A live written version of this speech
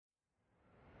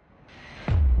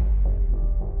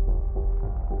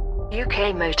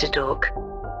UK Motor Talk.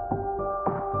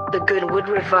 The Goodwood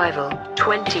Revival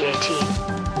 2018.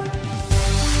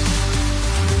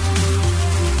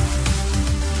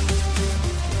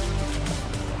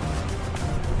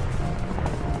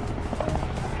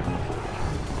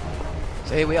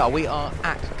 So here we are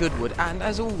at Goodwood, and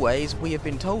as always, we have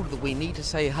been told that we need to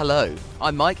say hello.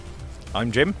 I'm Mike.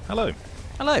 I'm Jim. Hello.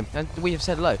 Hello, and we have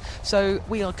said hello. So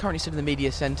we are currently sitting in the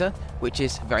media centre, which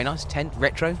is very nice, tent,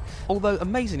 retro. Although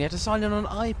amazingly, I had to sign in on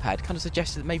an iPad, kind of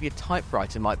suggested that maybe a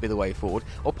typewriter might be the way forward,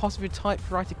 or possibly a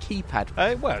typewriter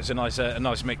keypad. Well, it's a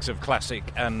nice mix of classic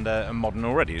and modern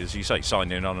already, as you say.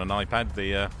 Signed in on an iPad.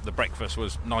 The breakfast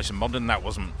was nice and modern. That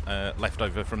wasn't left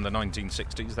over from the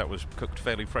 1960s. That was cooked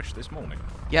fairly fresh this morning.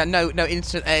 Yeah, no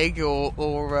instant egg or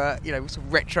sort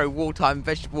of retro wartime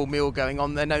vegetable meal going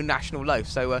on there. No national loaf.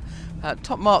 So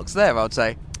top marks there, I'd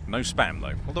say. No spam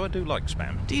though. Although I do like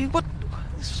spam. Do you what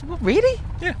really?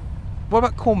 Yeah. What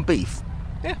about corned beef?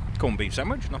 Yeah. Corned beef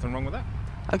sandwich. Nothing wrong with that.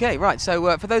 Okay, right.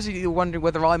 So for those of you who are wondering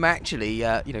whether I'm actually,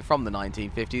 from the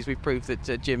 1950s, we've proved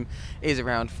that Jim is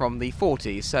around from the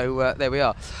 40s. So there we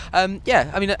are.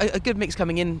 A good mix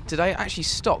coming in today. I actually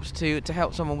stopped to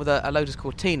help someone with a Lotus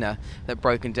Cortina that had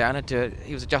broken down.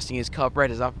 He was adjusting his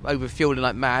carburetors up, overfueling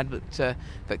like mad,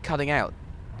 but cutting out.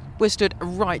 We're stood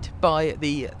right by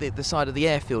the side of the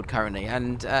airfield currently,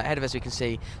 and ahead of us we can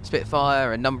see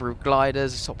Spitfire, a number of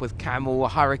gliders, top with Camel, a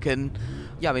Hurricane.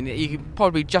 Yeah, I mean, you can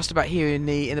probably just about hear in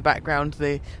the background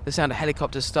the sound of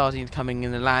helicopters starting, coming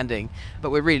in and landing. But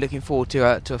we're really looking forward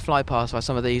to a fly past by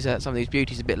some of these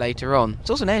beauties a bit later on. There's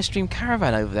also an Airstream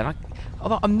caravan over there.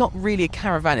 Although I'm not really a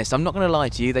caravanist, I'm not going to lie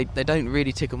to you. They don't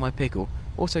really tickle my pickle.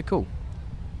 Also cool.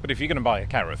 But if you're going to buy a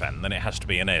caravan, then it has to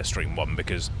be an Airstream one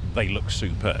because they look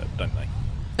superb, don't they?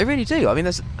 They really do. I mean,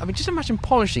 just imagine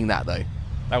polishing that though.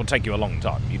 That would take you a long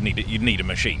time. You'd need a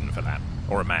machine for that,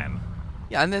 or a man.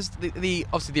 Yeah, and there's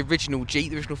obviously the original Jeep,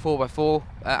 the original 4x4,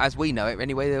 as we know it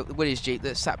anyway, the Willys Jeep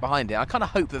that sat behind it. I kind of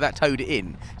hope that towed it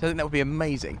in. So I think that would be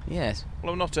amazing. Yes.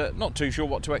 Well, I'm not too sure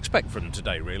what to expect from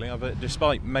today, really.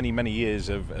 Despite many years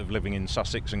of living in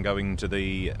Sussex and going to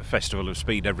the Festival of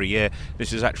Speed every year,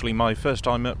 this is actually my first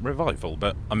time at Revival,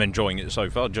 but I'm enjoying it so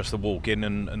far. Just the walk in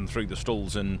and through the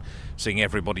stalls and seeing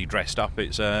everybody dressed up.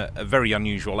 It's a very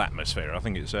unusual atmosphere. I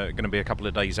think it's going to be a couple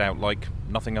of days out like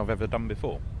nothing I've ever done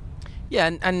before. Yeah,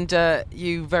 and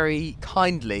you very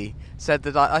kindly said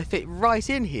that I fit right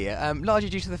in here, largely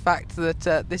due to the fact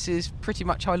that this is pretty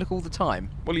much how I look all the time.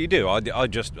 Well, you do.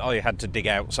 I had to dig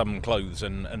out some clothes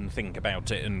and think about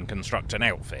it and construct an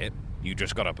outfit. You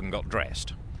just got up and got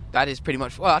dressed. That is pretty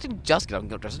much... Well, I didn't just get up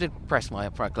and got dressed. I did press my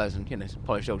upright clothes and,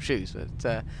 polish old shoes.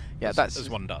 But, that's... As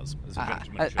one does. As a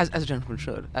gentleman should. As a gentleman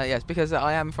should. Yes, because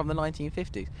I am from the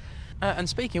 1950s. And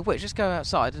speaking of which, let's go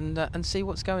outside and see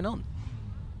what's going on.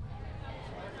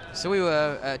 So we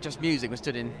were just musing. We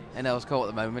stood in Earls Court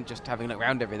at the moment, just having a look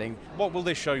around everything. What will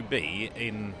this show be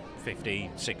in 50,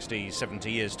 60,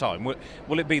 70 years' time?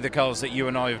 Will it be the cars that you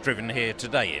and I have driven here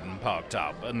today in, parked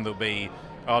up, and there'll be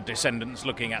our descendants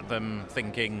looking at them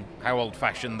thinking how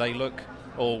old-fashioned they look?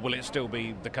 Or will it still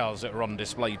be the cars that are on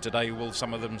display today? Will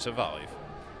some of them survive?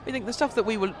 I think the stuff that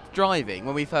we were driving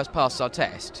when we first passed our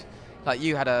test, like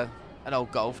you had an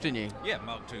old Golf, didn't you? Yeah,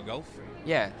 Mark II Golf.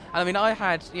 Yeah, and I mean, I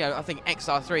had, I think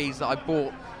XR3s that I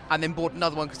bought and then bought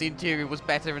another one because the interior was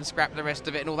better and scrapped the rest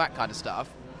of it and all that kind of stuff.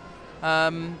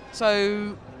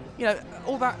 So,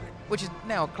 all that, which is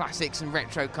now classics and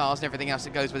retro cars and everything else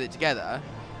that goes with it together.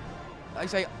 I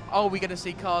say, are we going to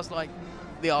see cars like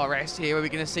the RS here? Are we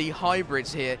going to see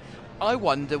hybrids here? I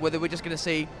wonder whether we're just going to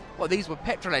see, these were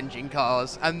petrol engine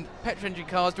cars, and petrol engine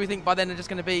cars, do we think by then are just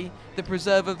going to be the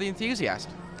preserve of the enthusiast?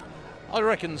 I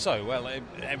reckon so. Well,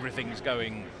 everything's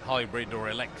going hybrid or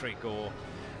electric or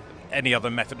any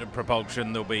other method of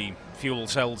propulsion. There'll be fuel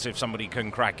cells if somebody can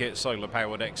crack it, solar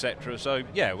powered, etc. So,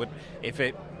 yeah, if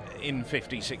it in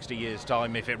 50, 60 years'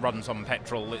 time, if it runs on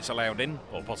petrol, it's allowed in,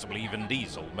 or possibly even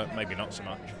diesel, but maybe not so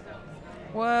much.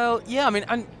 Well, yeah, I mean,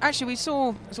 and actually we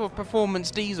saw sort of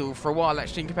performance diesel for a while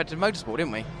actually in competitive motorsport,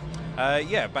 didn't we?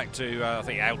 Yeah, back to, I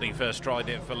think Audi first tried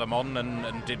it for Le Mans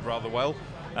and did rather well.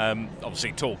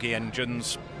 Obviously torquey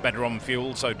engines, better on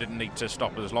fuel, so didn't need to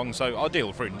stop as long, so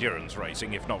ideal for endurance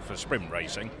racing if not for sprint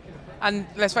racing. And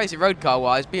let's face it, road car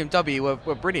wise, BMW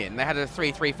were brilliant. They had a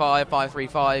 335,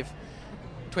 535,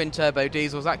 twin turbo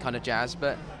diesels, that kind of jazz,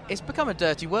 but it's become a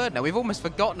dirty word now. We've almost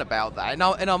forgotten about that.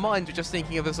 In our minds we're just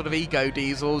thinking of the sort of Ego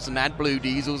diesels and AdBlue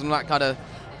diesels and that kind of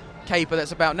caper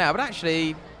that's about now, but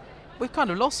actually we've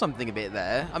kind of lost something a bit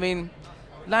there. I mean,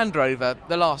 Land Rover,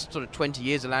 the last sort of 20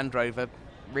 years of Land Rover,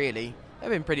 really, they've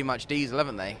been pretty much diesel,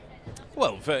 haven't they?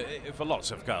 Well, for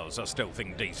lots of cars, I still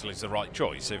think diesel is the right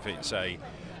choice. If it's a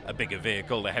bigger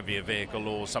vehicle, a heavier vehicle,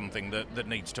 or something that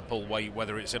needs to pull weight,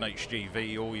 whether it's an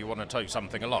HGV or you want to tow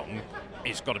something along,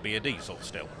 it's got to be a diesel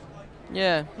still.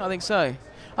 Yeah, I think so.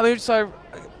 I mean, so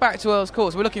back to Earl's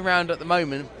Court. So we're looking around at the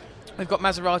moment. We've got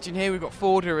Maserati in here, we've got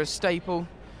Ford who are a staple.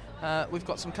 We've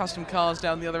got some custom cars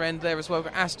down the other end there as well.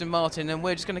 We've got Aston Martin, and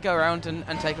we're just going to go around and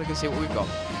take a look and see what we've got.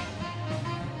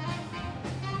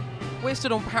 We're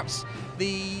stood on perhaps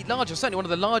the largest, certainly one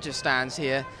of the largest stands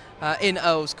here in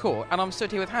Earl's Court, and I'm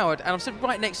stood here with Howard, and I'm stood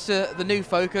right next to the new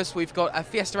Focus. We've got a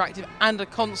Fiesta Active and a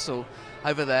console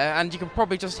over there, and you can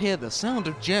probably just hear the sound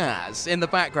of jazz in the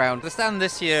background. The stand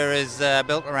this year is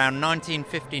built around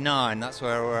 1959. That's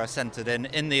where we're centred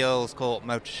in the Earl's Court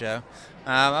Motor Show.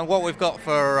 And what we've got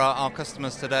for our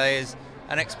customers today is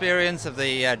an experience of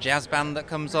the jazz band that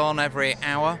comes on every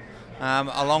hour,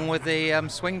 along with the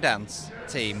swing dance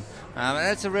team.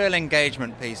 And it's a real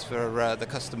engagement piece for the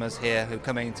customers here who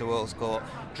come into Earl's Court,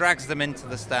 drags them into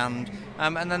the stand,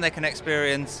 and then they can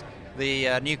experience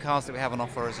the new cars that we have on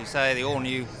offer, as you say, the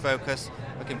all-new Focus,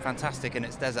 looking fantastic in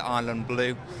its Desert Island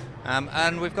blue.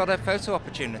 And we've got a photo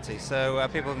opportunity, so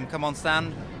people can come on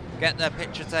stand, get their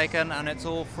picture taken, and it's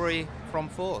all free from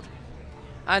Ford.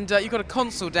 And you've got a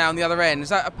console down the other end. Is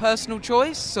that a personal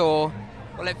choice, or...?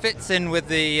 Well, it fits in with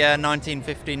the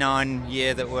 1959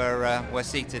 year that we're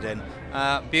seated in.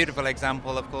 Beautiful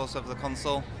example, of course, of the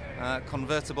console.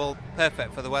 Convertible,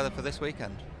 perfect for the weather for this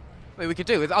weekend. I mean, we could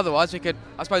do it. Otherwise, we could,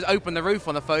 I suppose, open the roof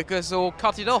on the Focus or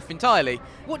cut it off entirely.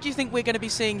 What do you think we're going to be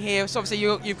seeing here? So obviously,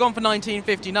 you've gone for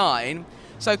 1959.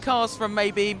 So cars from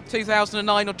maybe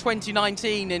 2009 or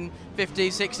 2019 in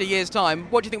 50, 60 years' time,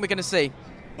 what do you think we're going to see?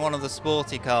 One of the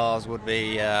sporty cars would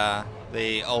be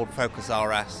the old Focus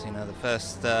RS, the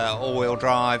first all-wheel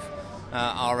drive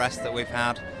RS that we've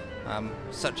had.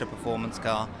 Such a performance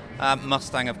car.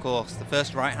 Mustang, of course, the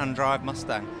first right-hand drive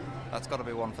Mustang. That's got to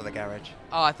be one for the garage.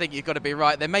 Oh, I think you've got to be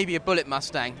right. There may be a Bullet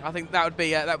Mustang. I think that would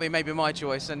be maybe my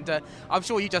choice. And I'm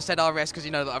sure you just said RS because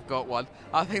you know that I've got one.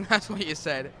 I think that's what you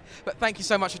said. But thank you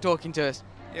so much for talking to us.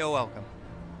 You're welcome.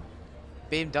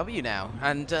 BMW now,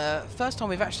 and first time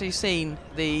we've actually seen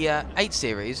the 8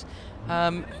 Series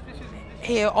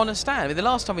here on a stand. I mean, the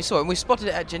last time we saw it, and we spotted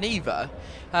it at Geneva,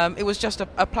 it was just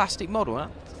a plastic model. I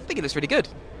think it looks really good.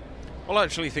 Well, I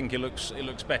actually think it looks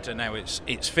better now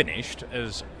it's finished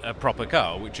as a proper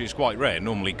car, which is quite rare.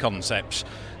 Normally concepts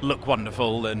look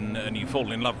wonderful and you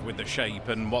fall in love with the shape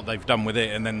and what they've done with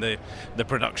it, and then the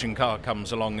production car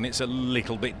comes along and it's a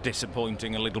little bit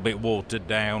disappointing, a little bit watered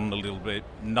down, a little bit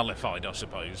nullified, I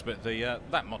suppose. But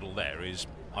that model there is,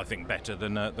 I think, better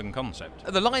than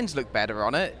concept. The lines look better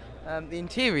on it. The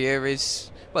interior is,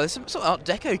 well, there's some sort of Art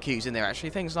Deco cues in there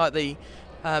actually, things like the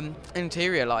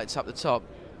interior lights up the top.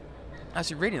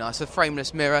 Actually really nice, a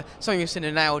frameless mirror, something you've seen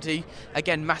in an Audi,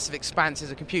 again massive expanses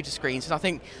of computer screens, and I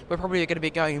think we're probably going to be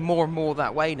going more and more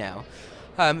that way now.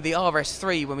 The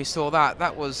RS3, when we saw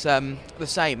that was the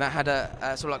same. That had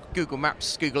a sort of like Google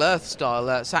Maps, Google Earth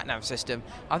style sat-nav system.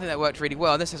 I think that worked really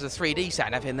well, and this has a 3D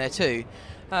sat-nav in there too.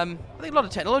 I think a lot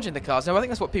of technology in the cars now. I think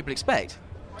that's what people expect.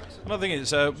 And I think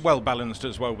it's well balanced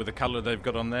as well with the colour they've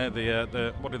got on there.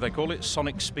 The what do they call it?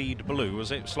 Sonic Speed Blue,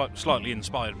 was it? Slightly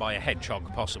inspired by a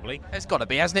hedgehog, possibly. It's got to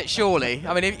be, hasn't it? Surely.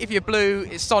 I mean, if you're blue,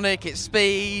 it's Sonic, it's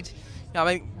Speed. I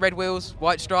mean, red wheels,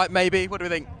 white stripe, maybe. What do we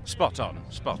think? Spot on.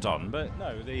 But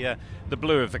no, the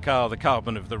blue of the car, the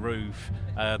carbon of the roof,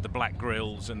 the black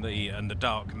grills, and the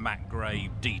dark matte grey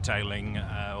detailing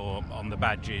or on the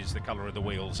badges, the colour of the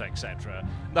wheels, etc.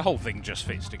 The whole thing just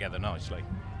fits together nicely.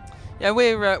 Yeah,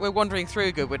 we're wandering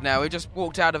through Goodwood now. We just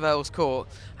walked out of Earl's Court,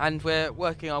 and we're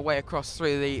working our way across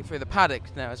through the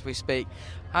paddock now as we speak.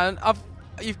 And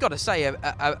you've got to say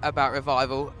about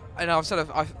Revival, and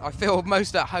I feel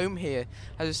most at home here,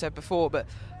 as I said before, but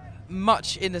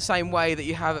much in the same way that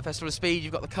you have at Festival of Speed.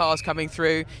 You've got the cars coming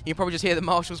through. You can probably just hear the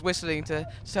marshals whistling to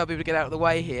tell people to get out of the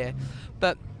way here.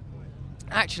 But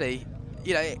actually,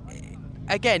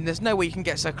 again, there's no way you can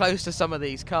get so close to some of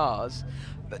these cars.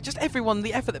 But just everyone,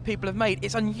 the effort that people have made,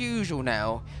 it's unusual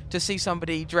now to see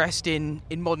somebody dressed in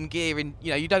modern gear.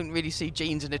 You don't really see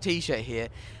jeans and a t-shirt here.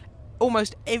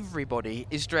 Almost everybody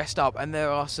is dressed up, and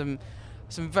there are some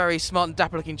very smart and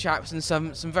dapper-looking chaps and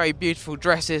some very beautiful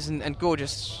dresses and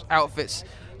gorgeous outfits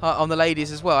on the ladies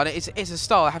as well. And it's a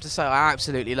style, I have to say, I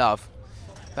absolutely love.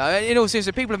 In all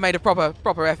seriousness, people have made a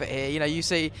proper effort here. You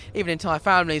see even entire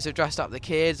families have dressed up the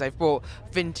kids. They've brought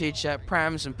vintage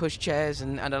prams and push chairs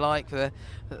and alike for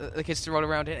the kids to roll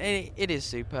around in. It is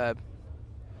superb.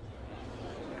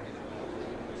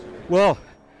 Well,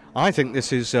 I think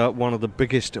this is one of the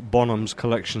biggest Bonhams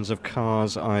collections of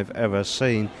cars I've ever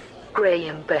seen.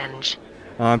 Graham Benge.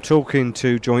 I'm talking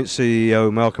to Joint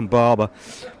CEO Malcolm Barber.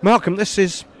 Malcolm, this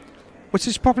is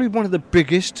probably one of the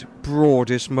biggest,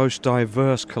 broadest, most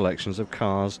diverse collections of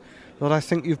cars that I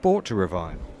think you've brought to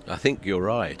Revive. I think you're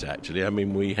right, actually. I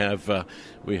mean, we have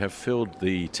filled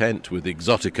the tent with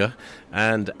Exotica,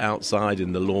 and outside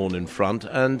in the lawn in front.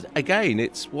 And again,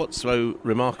 what's so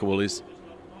remarkable is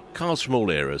cars from all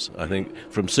eras. I think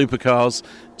from supercars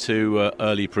to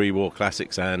early pre-war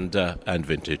classics and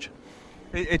vintage.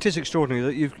 It is extraordinary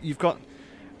that you've got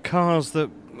cars that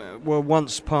were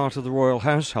once part of the royal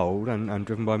household and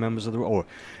driven by members of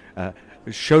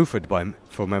chauffeured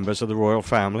for members of the royal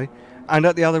family. And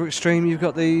at the other extreme, you've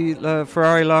got the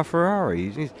Ferrari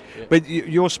LaFerrari. Yeah. But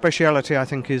your speciality, I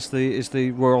think, is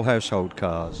the royal household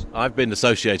cars. I've been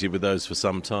associated with those for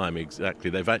some time, exactly.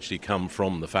 They've actually come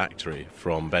from the factory,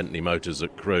 from Bentley Motors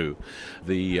at Crewe.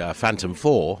 The Phantom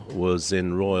 4 was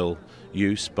in royal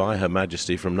use by Her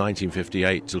Majesty from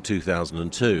 1958 till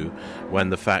 2002, when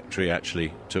the factory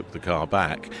actually took the car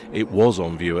back. It was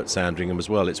on view at Sandringham as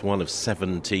well. It's one of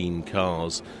 17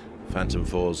 cars, Phantom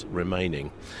 4s, remaining.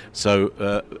 So,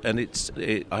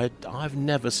 I've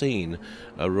never seen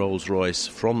a Rolls-Royce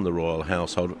from the royal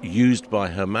household used by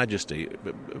Her Majesty,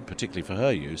 particularly for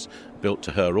her use, built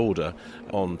to her order,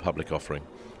 on public offering.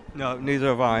 No, neither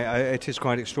have I. It is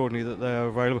quite extraordinary that they are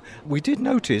available. We did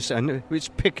notice, and it's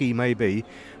picky maybe,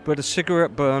 but a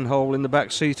cigarette burn hole in the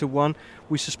back seat of one.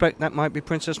 We suspect that might be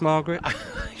Princess Margaret.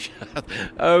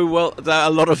 Oh, well,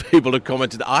 a lot of people have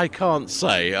commented. I can't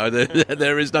say.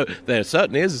 There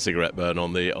certainly is a cigarette burn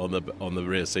on the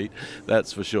rear seat,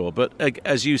 that's for sure. But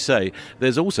as you say,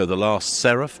 there's also the last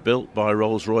Seraph built by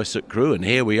Rolls-Royce at Crewe, and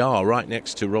here we are right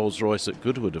next to Rolls-Royce at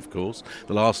Goodwood, of course.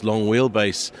 The last long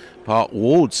wheelbase Part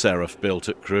Ward Seraph built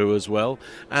at Crewe as well,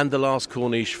 and the last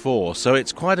Corniche 4. So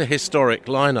it's quite a historic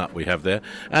lineup we have there.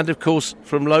 And of course,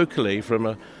 from locally, from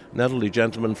an elderly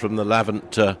gentleman from the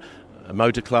Lavant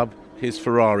Motor Club, his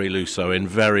Ferrari Lusso in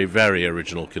very, very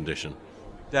original condition.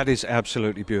 That is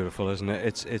absolutely beautiful, isn't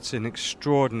it? It's in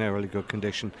extraordinarily good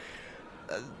condition.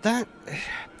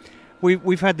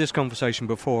 We've had this conversation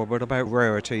before, but about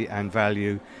rarity and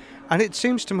value, and it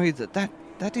seems to me that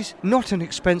is not an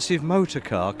expensive motor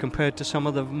car compared to some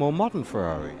of the more modern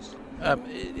Ferraris.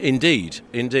 Indeed,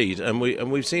 and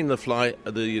we've seen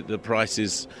the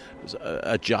prices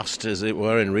adjust, as it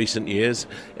were, in recent years.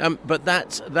 But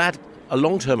that a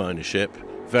long-term ownership,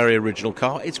 very original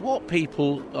car. It's what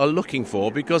people are looking for,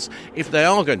 because if they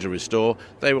are going to restore,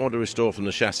 they want to restore from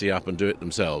the chassis up and do it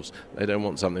themselves. They don't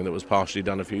want something that was partially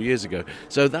done a few years ago.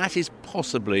 So that is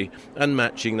possibly, and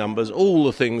matching numbers, all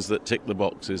the things that tick the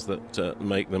boxes that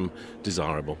make them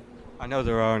desirable. I know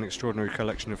there are an extraordinary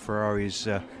collection of Ferraris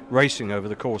racing over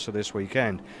the course of this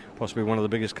weekend, possibly one of the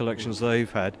biggest collections they've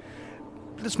had.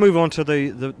 Let's move on to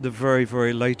the very,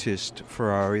 very latest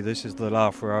Ferrari. This is the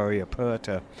LaFerrari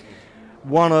Aperta.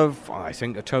 One of, I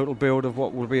think, a total build of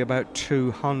what will be about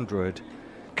 200.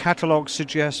 Catalogue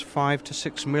suggests 5 to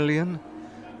 6 million.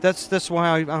 That's why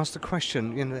I asked the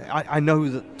question. You know, I know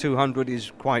that 200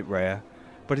 is quite rare,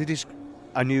 but it is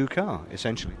a new car,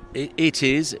 essentially. It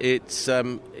is. It's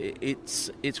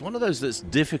one of those that's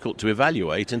difficult to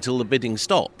evaluate until the bidding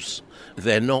stops.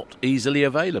 They're not easily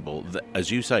available.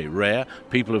 As you say, rare.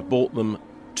 People have bought them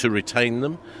to retain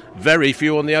them. Very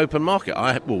few on the open market.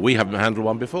 We haven't handled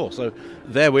one before. So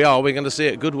there we are. We're going to see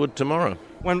it at Goodwood tomorrow.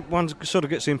 One sort of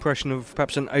gets the impression of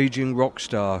perhaps an ageing rock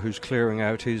star who's clearing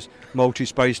out his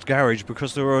multi-spaced garage,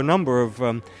 because there are a number of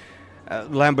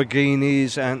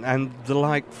Lamborghinis and the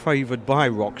like favoured by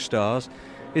rock stars.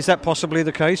 Is that possibly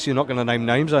the case? You're not going to name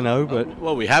names, I know, but...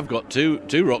 Well, we have got two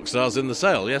rock stars in the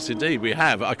sale. Yes, indeed, we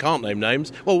have. I can't name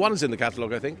names. Well, one is in the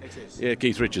catalogue, I think. It is. Yeah,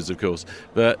 Keith Richards, of course.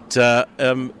 But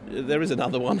there is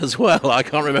another one as well. I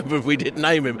can't remember if we did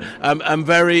name him. And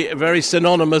very, very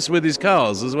synonymous with his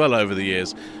cars as well over the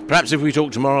years. Perhaps if we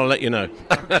talk tomorrow, I'll let you know.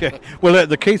 Okay. Well,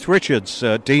 the Keith Richards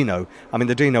Dino, I mean,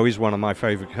 the Dino is one of my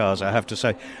favourite cars, I have to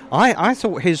say. I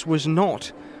thought his was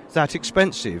not that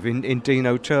expensive in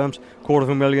Dino terms,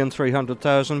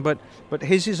 $250,000, but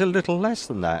his is a little less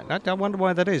than that. I wonder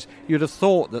why that is. You'd have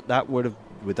thought that would have,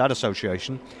 with that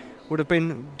association, would have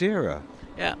been dearer.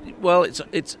 Yeah, well,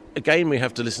 it's again, we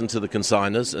have to listen to the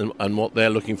consigners and what they're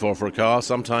looking for a car.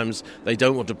 Sometimes they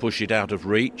don't want to push it out of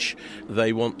reach.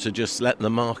 They want to just let the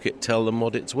market tell them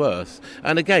what it's worth.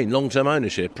 And again, long-term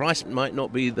ownership, price might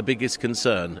not be the biggest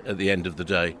concern at the end of the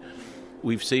day.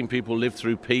 We've seen people live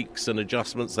through peaks and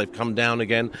adjustments. They've come down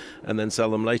again and then sell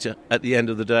them later. At the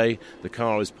end of the day, the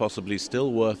car is possibly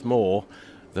still worth more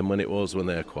than when it was when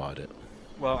they acquired it.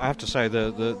 Well, I have to say,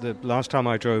 the last time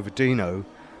I drove a Dino,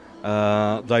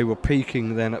 They were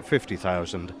peaking then at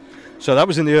 50,000. So that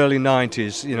was in the early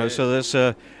 90s, you know, so there's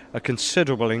a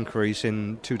considerable increase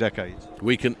in 2 decades.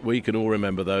 We can all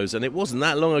remember those, and it wasn't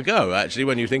that long ago, actually,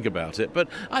 when you think about it. But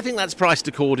I think that's priced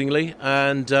accordingly,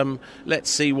 and let's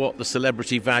see what the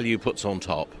celebrity value puts on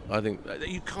top. I think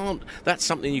that's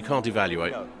something you can't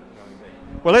evaluate.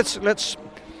 Well, let's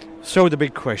throw the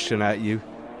big question at you.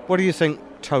 What do you think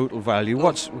total value?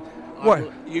 What?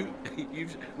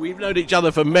 We've known each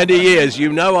other for many years.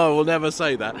 You know I will never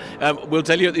say that. We'll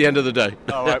tell you at the end of the day.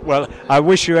 All right. Well, I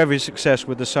wish you every success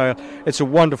with the sale. It's a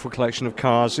wonderful collection of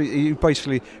cars. You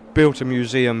basically built a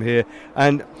museum here,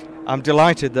 and I'm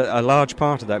delighted that a large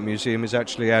part of that museum is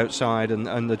actually outside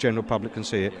and the general public can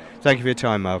see it. Thank you for your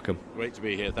time, Malcolm. Great to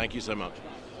be here. Thank you so much.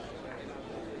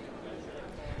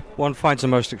 One finds the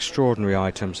most extraordinary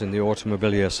items in the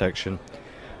automobilia section.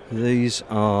 These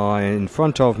are in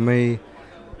front of me,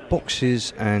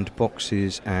 boxes and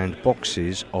boxes and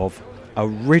boxes of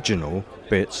original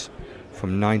bits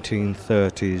from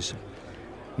 1930s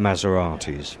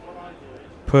Maseratis.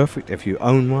 Perfect if you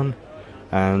own one,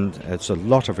 and it's a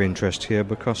lot of interest here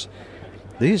because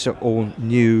these are all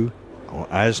new or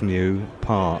as new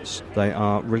parts. They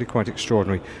are really quite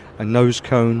extraordinary. A nose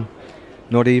cone,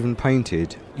 not even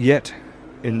painted, yet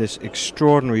in this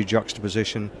extraordinary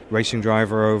juxtaposition, racing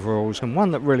driver overalls, and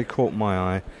one that really caught my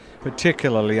eye,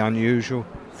 particularly unusual,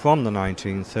 from the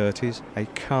 1930s, a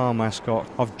car mascot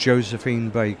of Josephine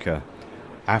Baker,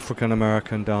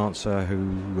 African-American dancer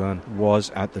who was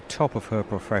at the top of her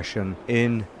profession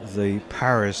in the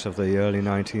Paris of the early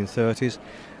 1930s,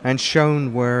 and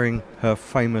shown wearing her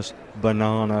famous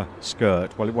banana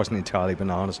skirt. Well, it wasn't entirely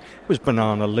bananas, it was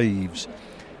banana leaves.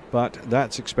 But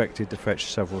that's expected to fetch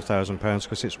several £1,000s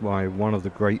because it's by one of the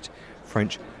great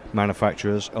French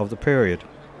manufacturers of the period.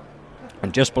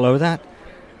 And just below that,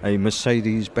 a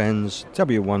Mercedes-Benz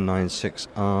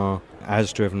W196R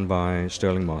as driven by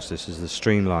Stirling Moss. This is the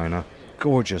Streamliner.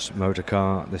 Gorgeous motor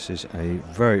car. This is a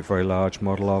very, very large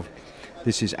model of.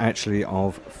 This is actually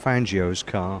of Fangio's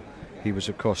car. He was,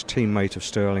 of course, teammate of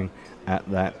Stirling at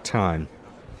that time.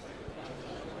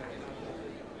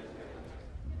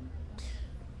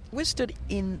 We're stood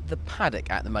in the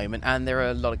paddock at the moment, and there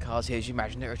are a lot of cars here, as you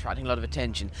imagine. They're attracting a lot of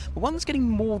attention. But one that's getting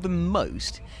more than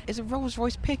most is a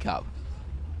Rolls-Royce pickup.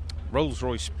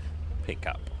 Rolls-Royce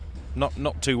pickup.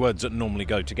 Not two words that normally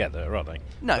go together, are they?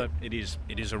 No. But it is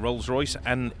a Rolls-Royce,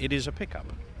 and it is a pickup.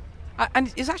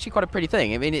 And it's actually quite a pretty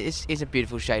thing. I mean, it's a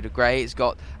beautiful shade of grey. It's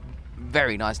got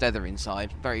very nice leather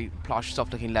inside, very plush,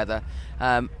 soft-looking leather.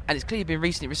 And it's clearly been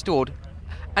recently restored.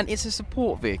 And it's a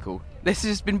support vehicle. This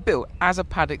has been built as a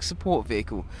paddock support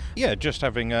vehicle. Yeah, just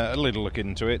having a little look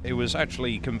into it. It was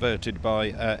actually converted by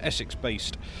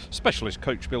Essex-based specialist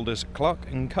coach builders Clark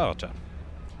and Carter.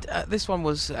 This one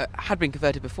had been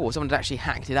converted before. Someone had actually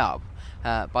hacked it up.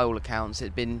 By all accounts, it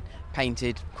had been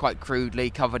painted quite crudely,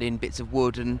 covered in bits of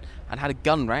wood, and had a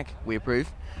gun rack, we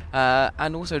approve,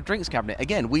 and also a drinks cabinet.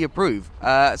 Again, we approve.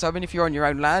 So I mean, if you're on your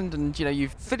own land and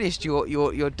you've finished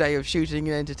your day of shooting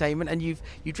and entertainment, and you've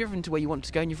driven to where you want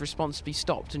to go, and you've responsibly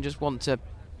stopped and just want to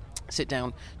sit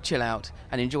down, chill out,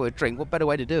 and enjoy a drink, what better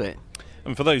way to do it?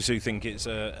 And for those who think it's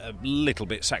a little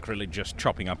bit sacrilegious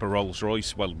chopping up a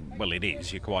Rolls-Royce, well, it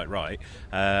is. You're quite right.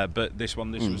 But this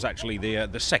was actually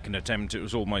the second attempt. It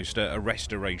was almost a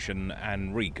restoration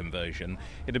and reconversion.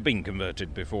 It had been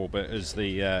converted before, but as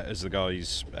the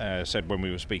guys said when we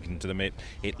were speaking to them,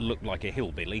 it looked like a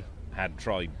hillbilly had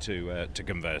tried to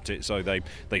convert it. So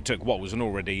they took what was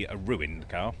already a ruined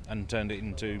car and turned it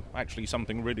into actually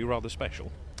something really rather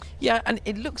special. Yeah, and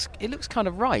it looks kind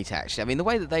of right, actually. I mean, the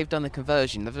way that they've done the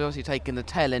conversion, they've obviously taken the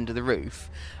tail end of the roof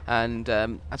and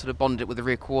sort of bonded it with the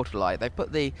rear quarter light. They've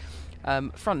put the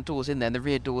front doors in there, and the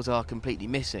rear doors are completely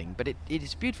missing. But it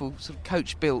is a beautiful sort of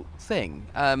coach-built thing.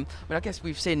 I mean, I guess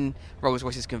we've seen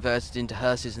Rolls-Royces converted into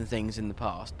hearses and things in the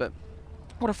past, but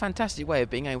what a fantastic way of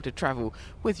being able to travel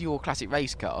with your classic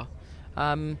race car.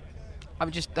 I mean,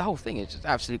 just the whole thing is just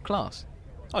absolute class.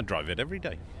 I'd drive it every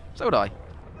day. So would I.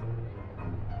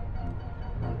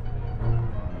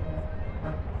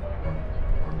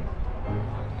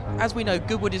 As we know,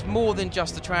 Goodwood is more than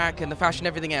just the track and the fashion and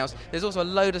everything else. There's also a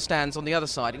load of stands on the other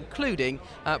side, including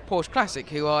Porsche Classic,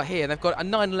 who are here. They've got a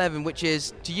 911, which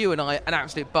is, to you and I, an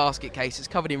absolute basket case. It's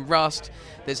covered in rust,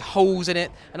 there's holes in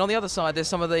it, and on the other side there's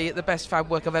some of the best fab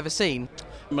work I've ever seen.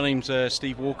 My name's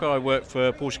Steve Walker. I work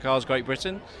for Porsche Cars Great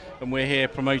Britain, and we're here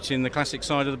promoting the classic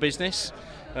side of the business.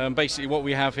 Basically what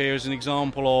we have here is an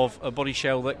example of a body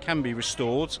shell that can be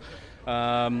restored.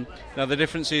 Now the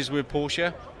difference is with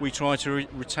Porsche, we try to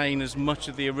retain as much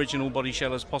of the original body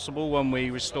shell as possible when we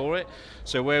restore it.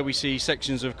 So where we see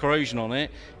sections of corrosion on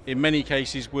it, in many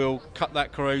cases we'll cut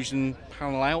that corrosion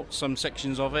panel out, some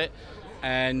sections of it,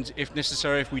 and if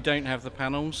necessary, if we don't have the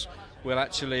panels, we'll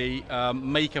actually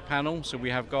make a panel. So we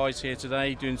have guys here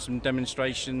today doing some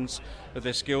demonstrations of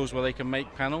their skills where they can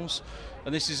make panels.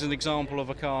 And this is an example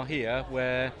of a car here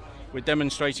where we're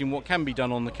demonstrating what can be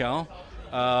done on the car.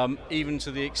 Even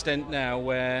to the extent now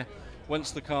where once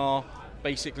the car,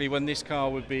 basically when this car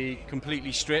would be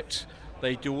completely stripped,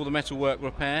 they do all the metalwork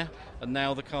repair, and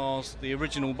now the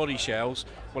original body shells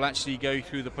will actually go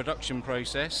through the production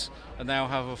process and now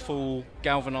have a full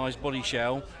galvanised body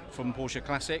shell from Porsche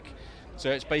Classic. So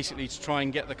it's basically to try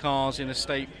and get the cars in a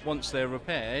state, once they're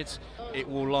repaired, it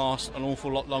will last an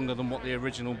awful lot longer than what the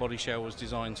original body shell was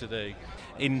designed to do.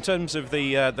 In terms of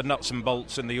the nuts and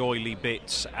bolts and the oily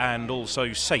bits and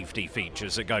also safety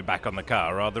features that go back on the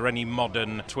car, are there any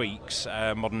modern tweaks,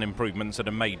 modern improvements that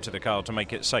are made to the car to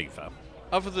make it safer?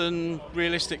 Other than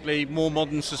realistically more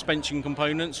modern suspension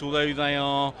components, although they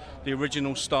are the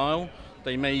original style,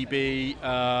 they may be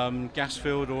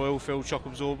gas-filled or oil-filled shock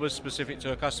absorbers specific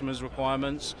to a customer's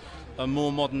requirements, and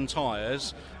more modern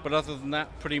tyres. But other than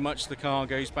that, pretty much the car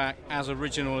goes back as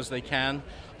original as they can.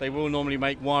 They will normally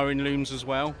make wiring looms as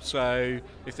well, so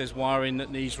if there's wiring that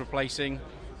needs replacing,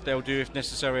 they'll do, if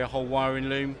necessary, a whole wiring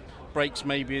loom. Brakes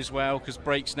maybe as well, because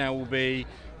brakes now will be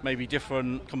maybe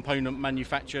different component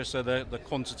manufacturer, so the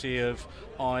quantity of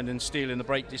iron and steel in the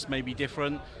brake disc may be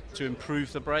different to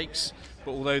improve the brakes,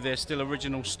 but although they're still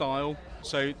original style,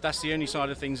 so that's the only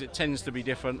side of things it tends to be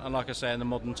different, and like I say, in the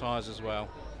modern tyres as well.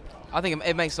 I think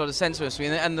it makes a lot of sense to us,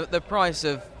 and the price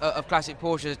of classic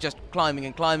Porsche is just climbing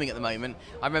and climbing at the moment.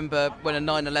 I remember when a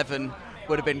 911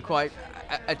 would have been quite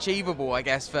achievable, I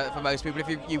guess, for most people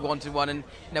if you wanted one. And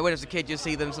when I was a kid, you'd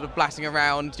see them sort of blasting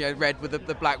around, red with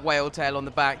the black whale tail on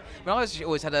the back. I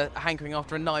always had a hankering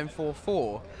after a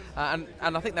 944, and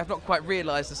I think they've not quite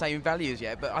realised the same values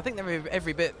yet. But I think they're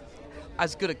every bit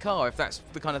as good a car if that's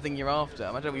the kind of thing you're after.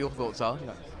 I don't know what your thoughts are.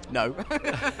 No.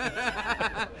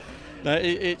 No,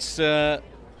 it's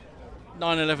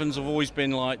 911s have always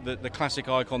been like the classic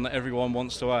icon that everyone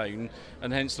wants to own,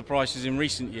 and hence the prices in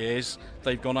recent years,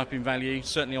 they've gone up in value,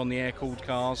 certainly on the air-cooled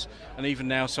cars, and even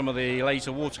now some of the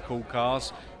later water-cooled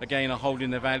cars, again, are holding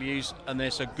their values, and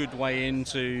there's a good way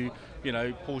into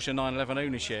Porsche 911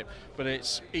 ownership, but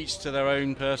it's each to their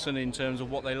own person in terms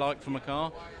of what they like from a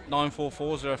car.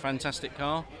 944s are a fantastic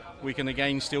car. We can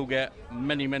again still get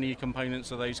many components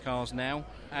of those cars now,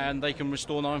 and they can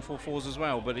restore 944s as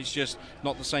well, but it's just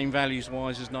not the same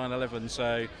values-wise as 911.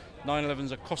 So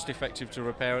 911s are cost-effective to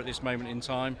repair at this moment in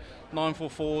time.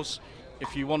 944s,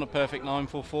 if you want a perfect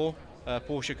 944,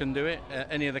 Porsche can do it.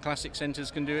 Any of the classic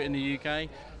centres can do it in the UK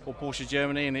or Porsche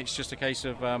Germany, and it's just a case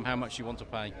of how much you want to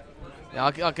pay. Yeah,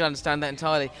 I can understand that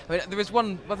entirely. I mean, there is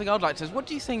one thing I'd like to say. What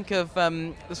do you think of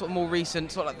the sort of more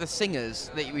recent, sort of like the Singers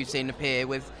that we've seen appear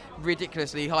with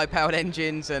ridiculously high-powered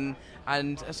engines and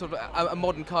a sort of a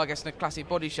modern car, I guess, and a classic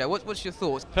body shell? What's your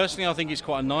thoughts? Personally, I think it's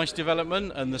quite a nice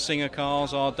development, and the Singer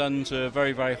cars are done to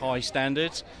very, very high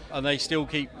standards, and they still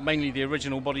keep mainly the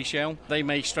original body shell. They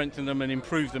may strengthen them and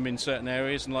improve them in certain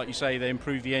areas, and like you say, they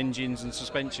improve the engines and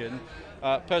suspension.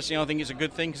 Personally, I think it's a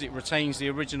good thing because it retains the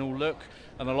original look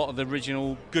and a lot of the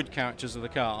original good characters of the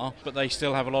car, but they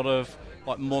still have a lot of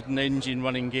modern engine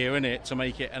running gear in it to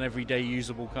make it an everyday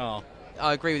usable car.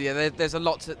 I agree with you. There's a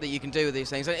lot that you can do with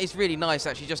these things. And it's really nice,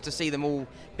 actually, just to see them all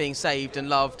being saved and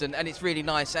loved. And it's really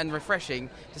nice and refreshing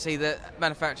to see that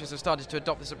manufacturers have started to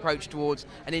adopt this approach towards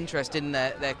an interest in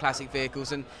their classic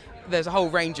vehicles. And there's a whole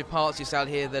range of parts you sell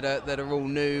here that are all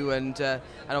new and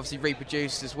obviously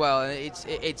reproduced as well. And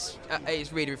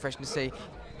it's really refreshing to see.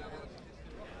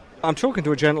 I'm talking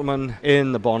to a gentleman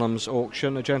in the Bonhams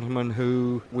auction, a gentleman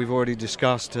who we've already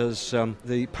discussed as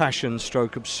the passion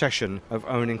stroke obsession of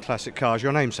owning classic cars.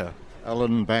 Your name, sir?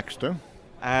 Alan Baxter.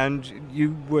 And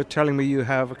you were telling me you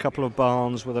have a couple of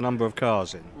barns with a number of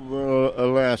cars in. Well,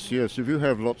 alas, yes. If you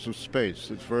have lots of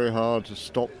space, it's very hard to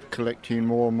stop collecting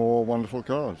more and more wonderful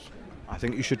cars. I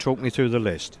think you should talk me through the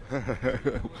list.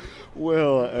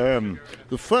 Well,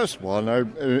 the first one,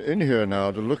 I'm in here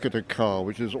now to look at a car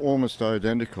which is almost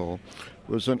identical,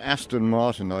 was an Aston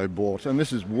Martin I bought, and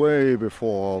this is way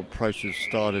before prices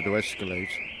started to escalate.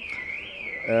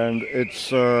 And it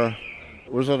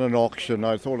was at an auction.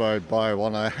 I thought I'd buy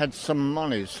one. I had some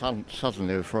money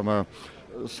suddenly from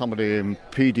somebody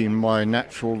impeding my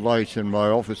natural light in my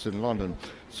office in London.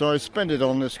 So I spent it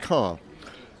on this car.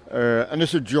 And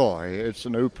it's a joy. It's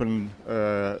an open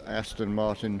Aston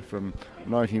Martin from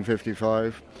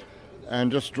 1955.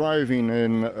 And just driving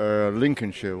in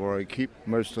Lincolnshire, where I keep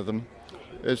most of them,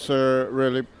 it's a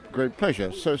really great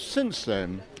pleasure. So since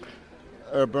then,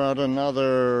 about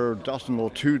another dozen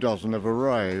or 2 dozen have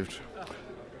arrived.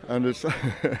 And it's and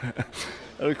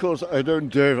of course I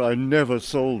never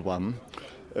sold one,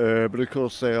 but of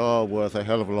course they are worth a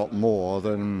hell of a lot more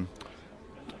than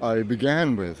I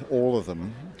began with, all of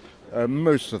them.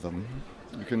 Most of them,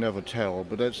 you can never tell,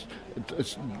 but it's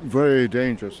very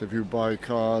dangerous if you buy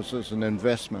cars as an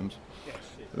investment.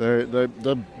 They're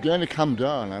going to come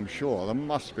down, I'm sure. There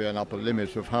must be an upper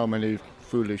limit of how many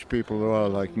foolish people there are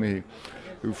like me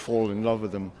who fall in love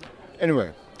with them.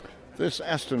 Anyway, this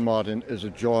Aston Martin is a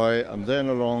joy, and then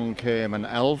along came an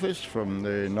Alvis from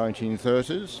the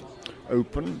 1930s,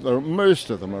 open. Most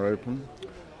of them are open.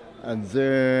 And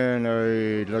then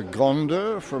a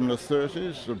Lagonda from the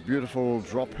 30s, a beautiful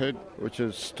drop head, which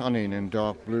is stunning in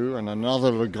dark blue, and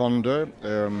another Lagonda,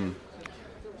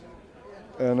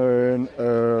 and a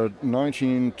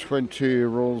 1920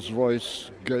 Rolls-Royce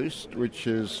Ghost, which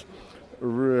is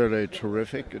really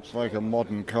terrific. It's like a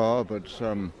modern car, but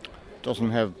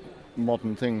doesn't have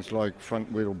modern things like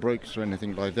front-wheel brakes or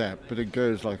anything like that, but it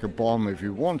goes like a bomb if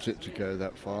you want it to go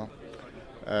that far.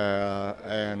 A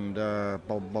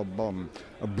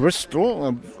Bristol,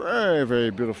 a very, very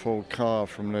beautiful car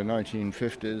from the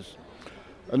 1950s.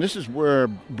 And this is where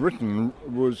Britain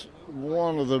was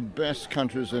one of the best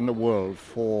countries in the world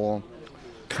for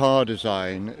car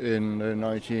design in the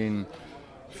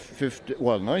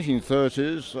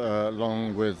 1930s,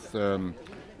 along with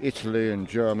Italy and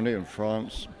Germany and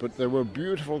France. But they were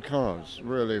beautiful cars,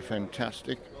 really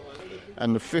fantastic.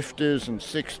 And the 50s and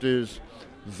 60s,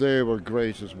 they were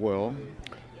great as well.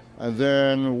 And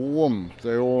then,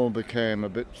 they all became a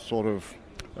bit sort of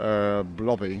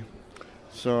blobby.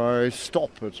 So I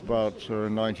stopped at about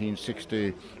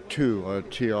 1962, a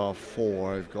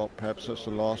TR4 I've got, perhaps that's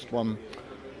the last one.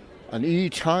 An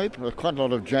E-Type, quite a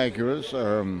lot of Jaguars.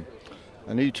 An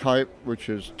E-Type which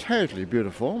is totally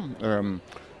beautiful,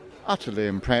 utterly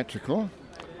impractical.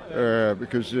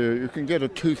 Because you can get a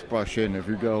toothbrush in if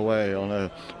you go away on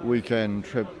a weekend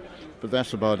trip. But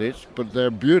that's about it. But they're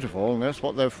beautiful, and that's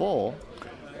what they're for.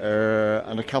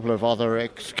 And a couple of other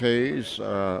XKs,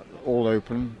 all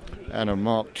open, and a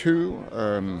Mark II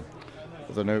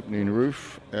with an opening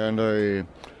roof, and a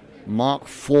Mark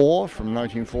IV from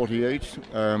 1948,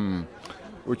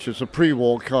 which is a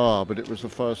pre-war car, but it was the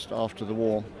first after the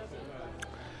war.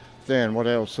 Then what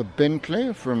else? A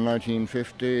Bentley from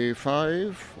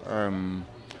 1955, and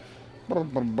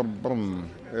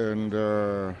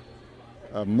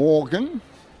a Morgan.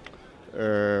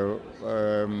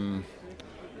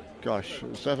 Gosh,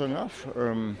 is that enough?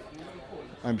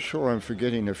 I'm sure I'm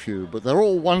forgetting a few, but they're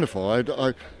all wonderful.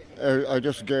 I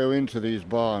just go into these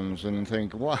barns and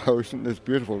think, wow, isn't this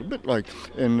beautiful? A bit like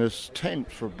in this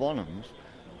tent for Bonhams.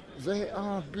 They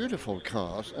are beautiful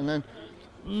cars, and then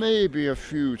maybe a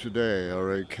few today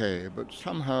are okay, but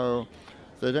somehow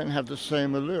they don't have the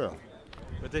same allure.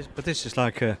 But this is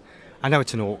like I know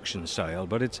it's an auction sale,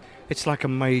 but it's like a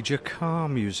major car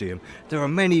museum. There are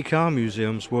many car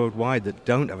museums worldwide that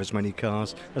don't have as many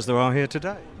cars as there are here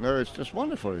today. No, it's just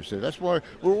wonderful, you see. That's why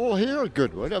we're all here at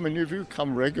Goodwood. I mean, if you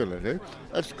come regularly,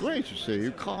 that's great, you see.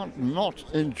 You can't not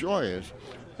enjoy it.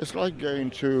 It's like going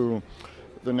to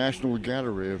the National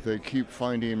Gallery if they keep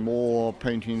finding more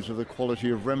paintings of the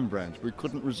quality of Rembrandt. We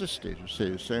couldn't resist it, you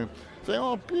see. So they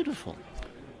are beautiful.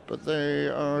 But they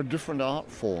are a different art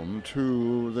form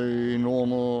to the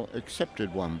normal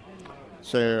accepted one.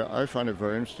 So I find it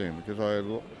very interesting because I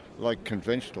like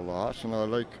conventional art, and I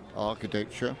like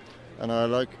architecture, and I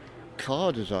like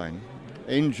car design,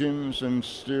 engines and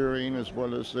steering, as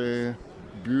well as their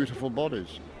beautiful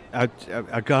bodies.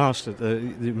 Aghast at the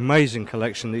amazing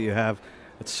collection that you have,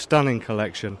 a stunning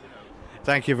collection.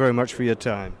 Thank you very much for your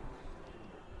time.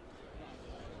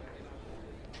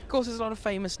 Of course, there's a lot of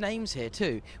famous names here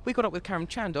too. We got up with Karam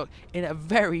Chandok in a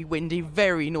very windy,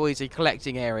 very noisy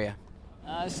collecting area.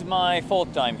 This is my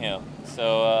fourth time here.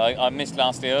 So I missed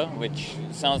last year, which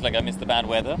sounds like I missed the bad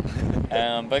weather.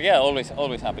 But yeah,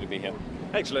 always happy to be here.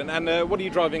 Excellent. And what are you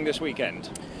driving this weekend?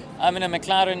 I'm in a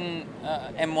McLaren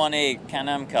M1A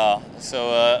Can-Am car.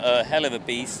 So a hell of a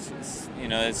beast.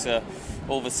 It's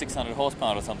over 600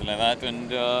 horsepower or something like that,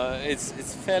 and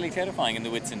it's fairly terrifying in the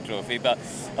Whitsun Trophy. But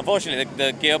unfortunately,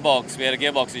 the gearbox, we had a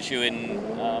gearbox issue in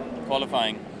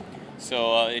qualifying,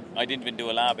 so I didn't even do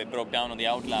a lap. It broke down on the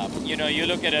out lap. You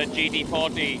look at a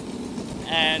GT40,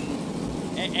 and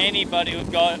anybody who's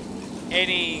got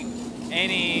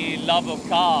any love of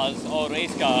cars or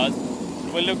race cars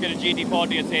will look at a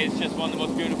GT40 and say it's just one of the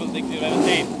most beautiful things you've ever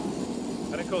seen.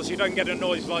 And of course, you don't get a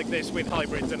noise like this with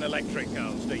hybrids and electric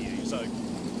cars, do you? So.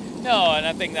 No, and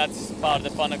I think that's part of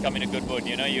the fun of coming to Goodwood.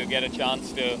 You know, you get a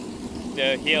chance to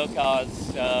hear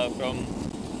cars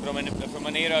from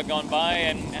an era gone by,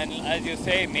 and as you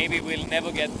say, maybe we'll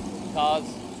never get cars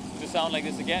to sound like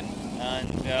this again.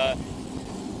 And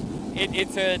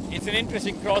it's an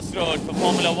interesting crossroad for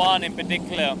Formula One in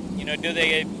particular. You know, do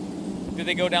they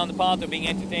go down the path of being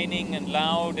entertaining and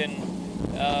loud and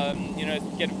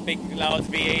get big loud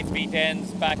V8s,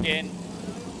 V10s back in,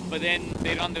 but then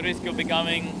they run the risk of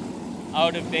becoming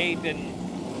out of date and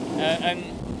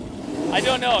I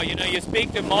don't know. You know, you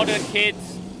speak to modern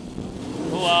kids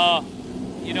who are,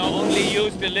 you know, only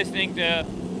used to listening to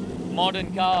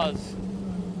modern cars,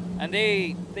 and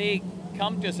they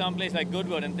come to some place like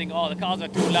Goodwood and think, oh, the cars are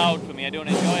too loud for me, I don't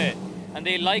enjoy it. And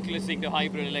they like listening to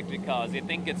hybrid electric cars. They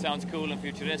think it sounds cool and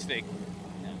futuristic.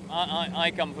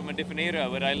 I come from a different era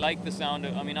where I like the sound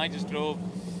of, I just drove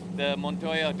the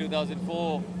Montoya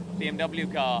 2004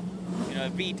 BMW car, you know, a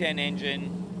V10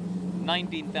 engine,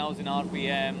 19,000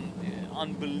 RPM,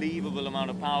 unbelievable amount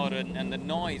of power, and the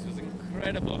noise was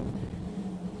incredible.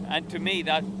 And to me,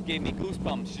 that gave me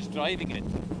goosebumps just driving it.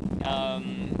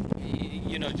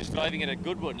 You know, just driving it at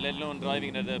Goodwood, let alone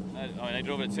driving it at I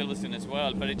drove it at Silverstone as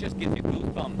well, but it just gives you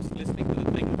goosebumps listening to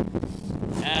the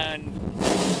thing. And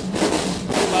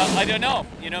well, I don't know,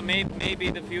 you know, maybe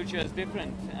the future is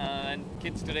different, and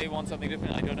kids today want something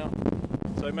different, I don't know.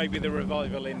 So maybe the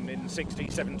revival in 60,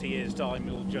 70 years' time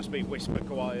will just be whisper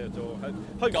quiet, or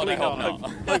hopefully not.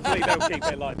 Hopefully they'll keep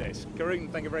it like this. Karun,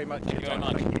 thank you very much for your time.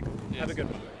 Thank you. Yes. Have a good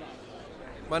one.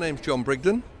 My name's John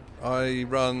Brigden. I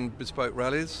run bespoke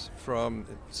rallies from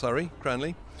Surrey,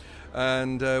 Cranley,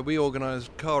 and we organise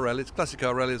car rallies, classic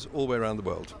car rallies, all the way around the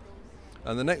world.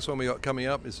 And the next one we got coming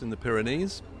up is in the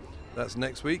Pyrenees. That's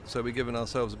next week, so we're giving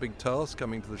ourselves a big task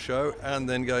coming to the show and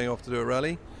then going off to do a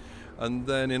rally. And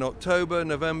then in October,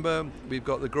 November, we've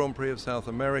got the Grand Prix of South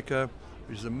America,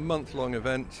 which is a month-long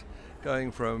event going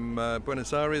from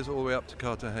Buenos Aires all the way up to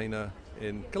Cartagena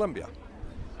in Colombia.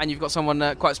 And you've got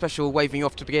someone quite special waving you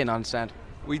off to begin, I understand.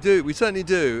 We do, we certainly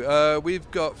do.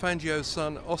 We've got Fangio's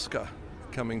son, Oscar,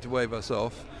 coming to wave us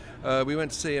off. We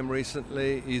went to see him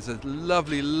recently. He's a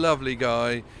lovely, lovely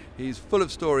guy. He's full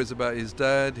of stories about his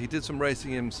dad. He did some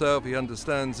racing himself, he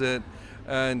understands it,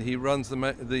 and he runs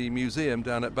the museum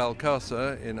down at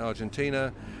Balcarce in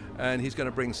Argentina, and he's going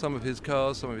to bring some of his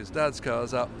cars, some of his dad's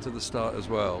cars, up to the start as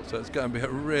well. So it's going to be a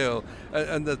real...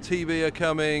 And the TV are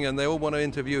coming, and they all want to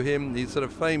interview him. He's sort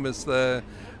of famous there,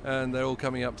 and they're all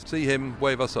coming up to see him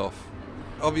wave us off.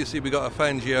 Obviously, we got a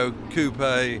Fangio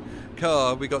coupe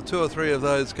car. We got 2 or 3 of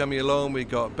those coming along. We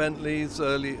got Bentleys,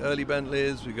 early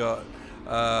Bentleys. We got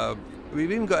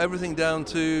we've even got everything down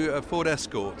to Ford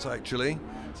Escorts, actually.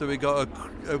 So we got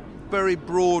a very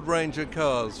broad range of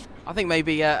cars. I think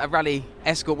maybe a rally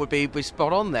Escort would be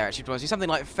spot on there, actually. Something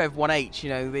like Fev 1H, you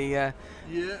know, the...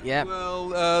 Yeah. Well,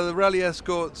 the rally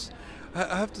Escorts,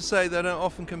 I have to say they don't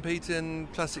often compete in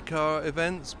classic car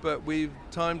events, but we've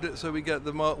timed it so we get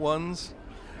the Mark 1s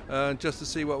just to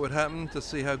see what would happen, to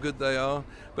see how good they are.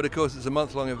 But of course, it's a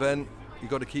month-long event.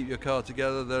 You've got to keep your car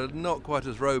together. They're not quite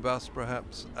as robust,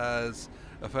 perhaps, as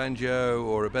a Fangio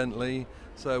or a Bentley,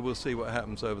 so we'll see what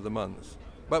happens over the months.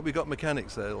 But we've got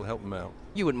mechanics there that'll help them out.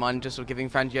 You wouldn't mind just sort of giving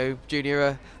Fangio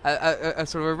Jr. a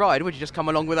sort of a ride, would you? Just come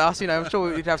along with us, you know? I'm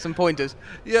sure we'd have some pointers.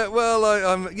 Yeah,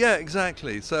 well, yeah,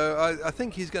 exactly. So I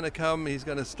think he's going to come, he's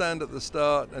going to stand at the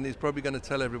start, and he's probably going to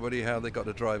tell everybody how they got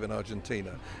to drive in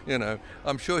Argentina. You know,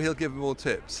 I'm sure he'll give them all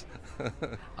tips.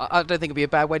 I don't think it'd be a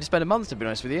bad way to spend a month, to be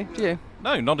honest with you. Do you?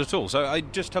 No, not at all. So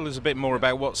just tell us a bit more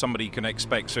about what somebody can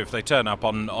expect. So if they turn up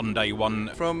on day one.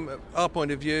 From our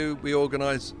point of view, we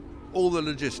organise all the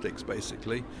logistics,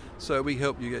 basically. So we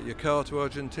help you get your car to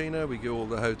Argentina, we do all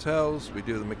the hotels, we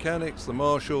do the mechanics, the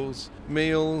marshals,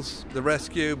 meals, the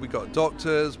rescue, we got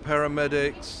doctors,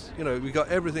 paramedics, you know, we got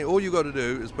everything. All you got to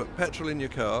do is put petrol in your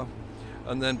car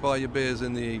and then buy your beers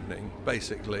in the evening,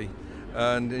 basically,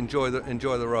 and enjoy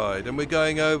the ride. And we're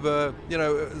going over, you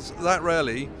know, that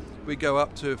rally, we go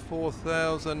up to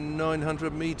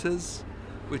 4,900 meters,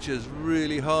 which is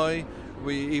really high.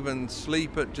 We even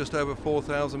sleep at just over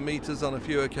 4,000 meters on a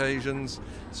few occasions.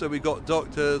 So we got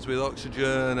doctors with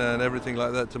oxygen and everything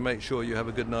like that to make sure you have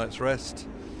a good night's rest.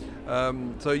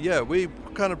 So yeah, we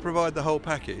kind of provide the whole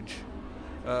package.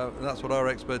 And that's what our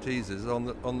expertise is on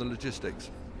the logistics.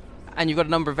 And you've got a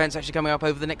number of events actually coming up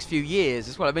over the next few years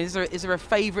as well. I mean, is there a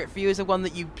favourite for you? Is there one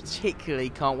that you particularly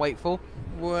can't wait for?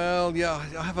 Well, yeah,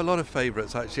 I have a lot of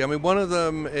favourites actually. I mean, one of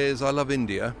them is I love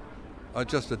India. I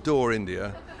just adore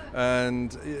India.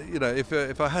 And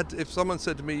if someone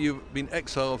said to me, "You've been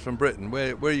exiled from Britain,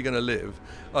 where are you going to live?"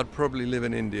 I'd probably live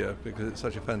in India because it's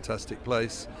such a fantastic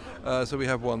place. So we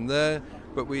have one there,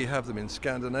 but we have them in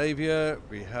Scandinavia,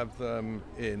 we have them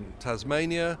in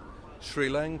Tasmania, Sri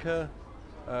Lanka,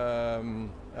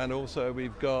 and also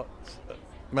we've got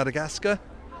Madagascar.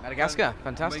 Madagascar,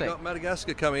 fantastic. We've got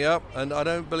Madagascar coming up, and I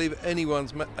don't believe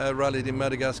anyone's rallied in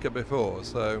Madagascar before.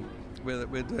 So we're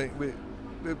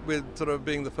sort of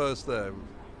being the first there.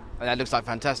 That looks like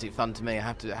fantastic fun to me. It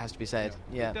has to be said.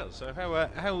 Yeah. It does. So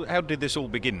how did this all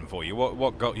begin for you?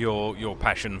 What got your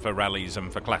passion for rallies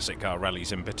and for classic car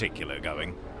rallies in particular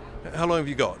going? How long have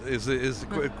you got? Is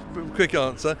the quick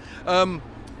answer.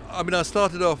 I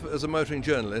started off as a motoring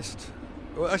journalist.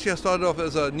 Well, actually, I started off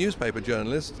as a newspaper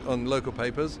journalist on local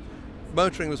papers.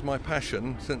 Motoring was my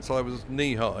passion since I was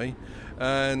knee-high,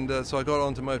 and so I got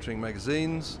onto motoring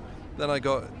magazines. Then I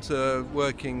got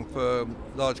working for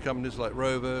large companies like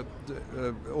Rover,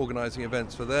 organising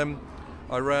events for them.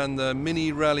 I ran the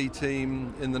mini rally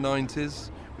team in the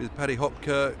 90s with Paddy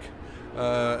Hopkirk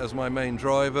as my main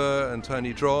driver, and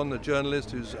Tony Dron, a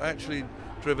journalist who's actually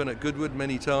driven at Goodwood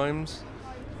many times.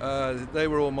 They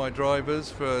were all my drivers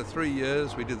for 3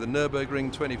 years. We did the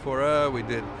Nürburgring 24-hour, we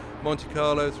did Monte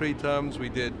Carlo 3 times, we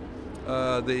did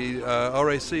the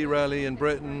RAC rally in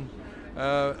Britain.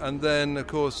 And then, of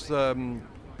course,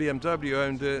 BMW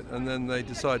owned it, and then they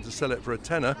decided to sell it for a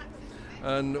tenner,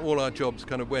 and all our jobs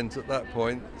kind of went at that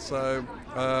point. So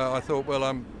I thought, well,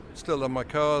 I'm still on my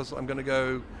cars, I'm going to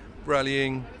go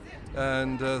rallying,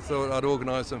 and thought I'd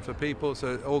organise them for people.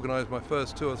 So I organised my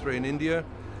first 2 or 3 in India,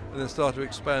 and then started to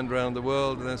expand around the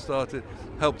world, and then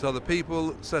helped other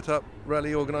people set up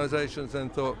rally organisations,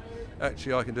 and thought,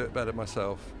 actually, I can do it better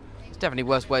myself. It's definitely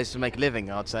worse ways to make a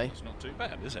living, I'd say. It's not too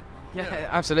bad, is it? Yeah,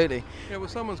 absolutely. Yeah, well,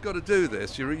 someone's got to do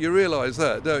this. You realise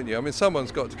that, don't you? I mean,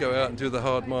 someone's got to go out and do the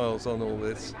hard miles on all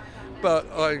this. But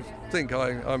I think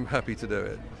I'm happy to do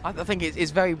it. I think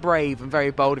it's very brave and very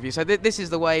bold of you. So this is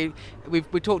the way we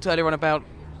talked earlier on about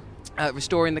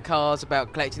restoring the cars,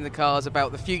 about collecting the cars,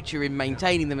 about the future in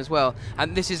maintaining them as well.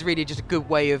 And this is really just a good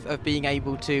way of being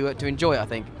able to enjoy it, I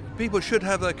think. People should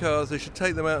have their cars. They should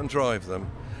take them out and drive them.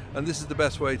 And this is the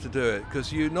best way to do it,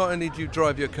 because not only do you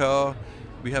drive your car,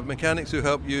 we have mechanics who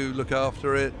help you look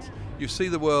after it. You see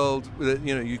the world,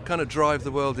 you kind of drive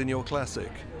the world in your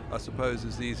classic, I suppose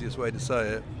is the easiest way to say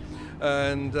it.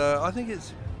 And I think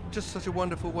it's just such a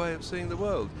wonderful way of seeing the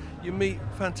world. You meet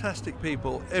fantastic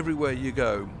people everywhere you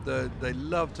go. They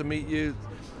love to meet you,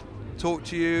 talk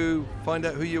to you, find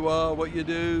out who you are, what you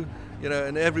do,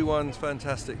 and everyone's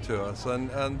fantastic to us.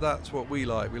 And that's what we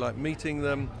like. We like meeting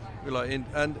them.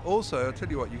 And also, I'll tell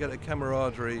you what, you get a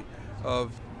camaraderie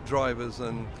of drivers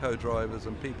and co-drivers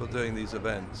and people doing these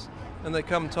events, and they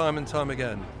come time and time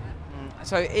again.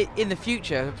 So in the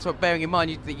future, sort of bearing in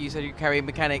mind that you said you carry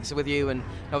mechanics with you and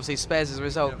obviously spares as a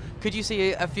result, could you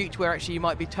see a future where actually you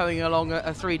might be towing along a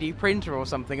 3D printer or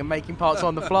something and making parts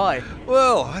on the fly?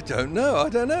 Well, I don't know.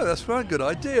 That's quite a good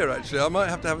idea, actually. I might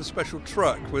have to have a special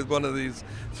truck with one of these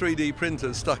 3D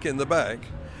printers stuck in the back.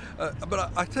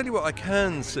 But I tell you what I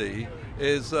can see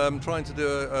is trying to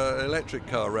do an electric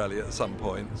car rally at some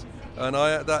point. And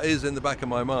that is in the back of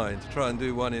my mind, to try and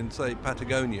do one in, say,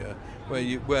 Patagonia, where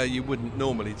you wouldn't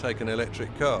normally take an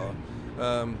electric car.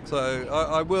 So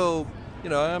I will,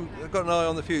 I've got an eye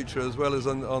on the future as well as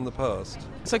on the past.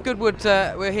 So Goodwood,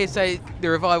 we're here to say the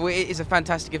Revival, it is a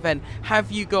fantastic event.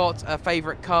 Have you got a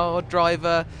favourite car,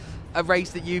 driver, a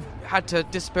race that you've had to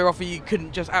disappear off and you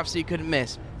absolutely couldn't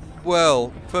miss?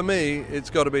 Well, for me,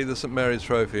 it's got to be the St Mary's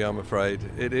Trophy, I'm afraid.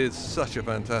 It is such a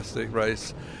fantastic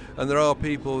race. And there are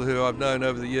people who I've known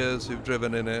over the years who've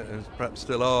driven in it, and perhaps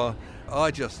still are. I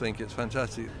just think it's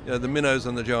fantastic. The minnows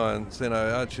and the giants,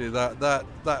 actually that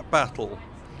battle,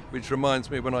 which reminds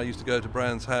me when I used to go to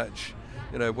Brands Hatch,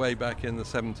 way back in the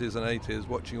 70s and 80s,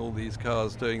 watching all these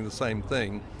cars doing the same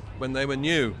thing when they were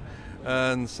new.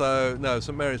 And so, no,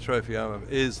 St Mary's Trophy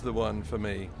is the one for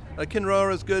me.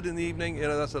 Kinrara's good in the evening,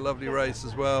 that's a lovely race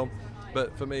as well.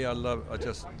 But for me, I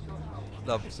just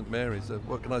love St Mary's.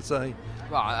 What can I say?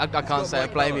 Well, I can't say I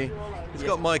blame you. It's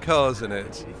got my cars in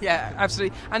it. Yeah,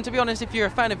 absolutely. And to be honest, if you're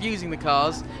a fan of using the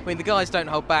cars, the guys don't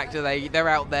hold back, do they? They're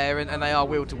out there and they are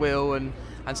wheel to wheel and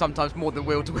sometimes more than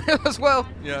wheel to wheel as well.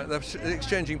 Yeah, they're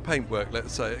exchanging paintwork,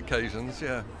 let's say, at occasions,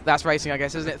 yeah. That's racing, I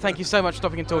guess, isn't it? Thank you so much for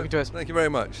stopping and talking to us. Thank you very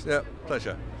much. Yeah,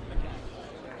 pleasure.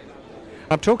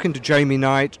 I'm talking to Jamie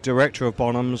Knight, director of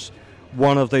Bonhams,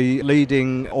 one of the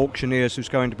leading auctioneers who's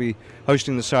going to be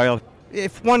hosting the sale.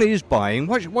 If one is buying,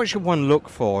 what should one look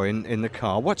for in the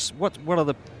car? What are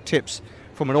the tips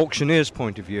from an auctioneer's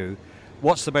point of view?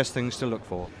 What's the best things to look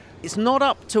for? it's not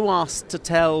up to us to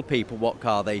tell people what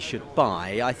car they should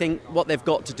buy. I think what they've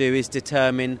got to do is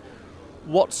determine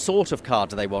what sort of car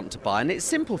do they want to buy. And it's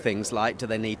simple things like, do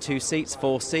they need 2 seats,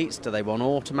 4 seats? Do they want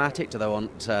automatic? Do they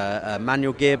want a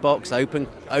manual gearbox,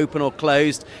 open or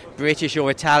closed, British or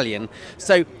Italian?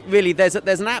 So really there's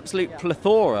an absolute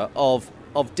plethora of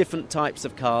different types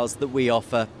of cars that we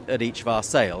offer at each of our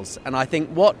sales. And I think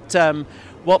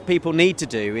what people need to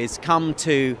do is come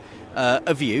to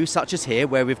a view such as here,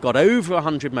 where we've got over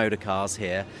 100 motor cars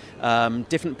here,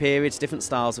 different periods, different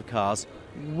styles of cars.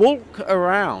 Walk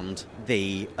around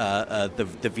the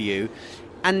view,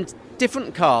 and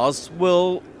different cars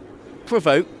will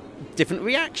provoke different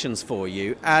reactions for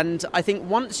you. And I think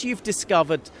once you've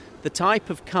discovered the type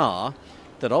of car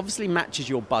that obviously matches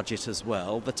your budget as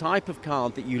well, the type of car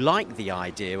that you like the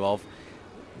idea of,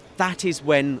 that is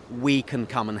when we can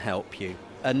come and help you.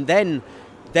 And then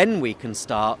we can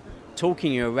start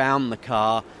talking you around the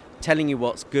car, telling you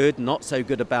what's good, not so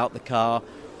good about the car.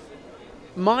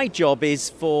 My job is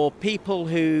for people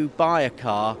who buy a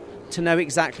car to know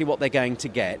exactly what they're going to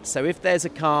get. So if there's a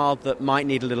car that might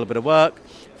need a little bit of work,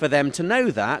 for them to know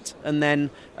that, and then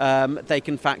they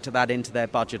can factor that into their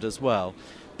budget as well.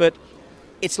 But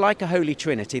it's like a holy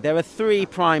trinity. There are 3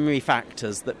 primary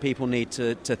factors that people need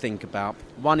to think about.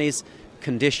 One is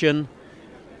condition,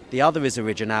 the other is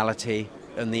originality,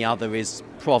 and the other is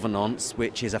provenance,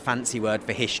 which is a fancy word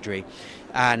for history.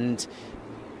 And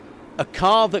a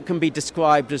car that can be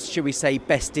described as, shall we say,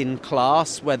 best in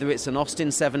class, whether it's an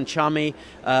Austin 7 Chummy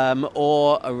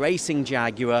or a racing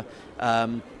Jaguar,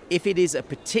 if it is a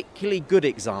particularly good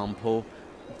example,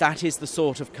 that is the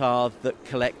sort of car that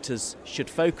collectors should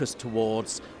focus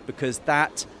towards, because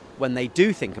that, when they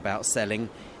do think about selling,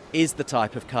 is the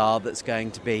type of car that's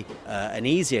going to be an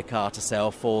easier car to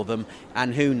sell for them,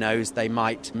 and who knows, they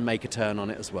might make a turn on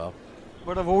it as well.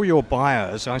 But of all your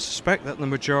buyers, I suspect that the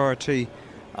majority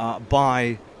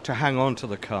buy to hang on to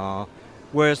the car,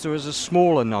 whereas there is a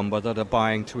smaller number that are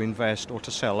buying to invest or to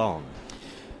sell on.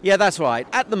 Yeah, that's right.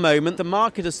 At the moment, the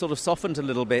market has sort of softened a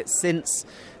little bit since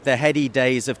the heady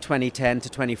days of 2010 to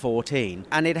 2014,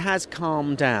 and it has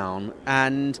calmed down,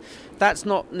 and that's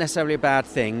not necessarily a bad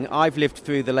thing. I've lived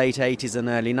through the late 80s and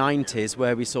early 90s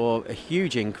where we saw a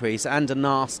huge increase and a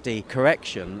nasty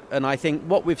correction, and I think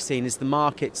what we've seen is the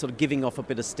market sort of giving off a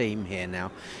bit of steam here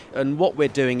now. And what we're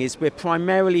doing is we're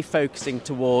primarily focusing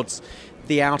towards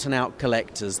the out-and-out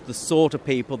collectors, the sort of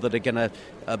people that are going to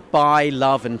buy,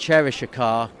 love and cherish a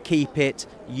car, keep it,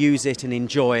 use it and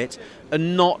enjoy it,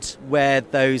 and not wear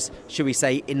those, shall we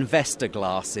say, investor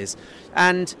glasses.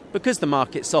 And because the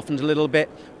market softened a little bit,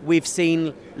 we've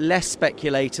seen less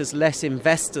speculators, less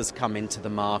investors come into the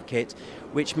market,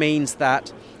 which means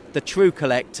that the true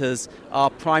collectors are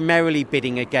primarily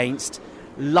bidding against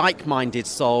like-minded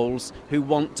souls who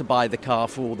want to buy the car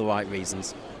for all the right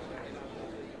reasons.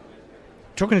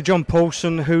 Talking to John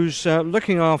Paulson, who's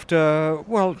looking after,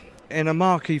 well, in a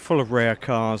marquee full of rare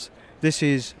cars, this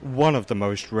is one of the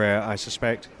most rare, I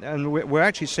suspect, and we're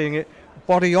actually seeing it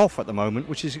body off at the moment,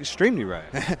 which is extremely rare.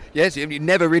 Yes, you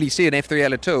never really see an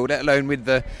F3L at all, let alone with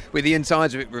the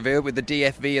insides of it revealed, with the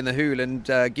DFV and the Hooland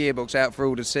gearbox out for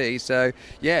all to see. So,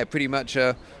 yeah, pretty much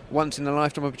a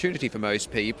once-in-a-lifetime opportunity for most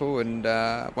people, and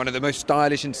one of the most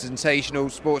stylish and sensational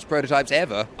sports prototypes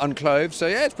ever, unclothed. So,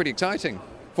 yeah, it's pretty exciting.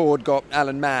 Ford got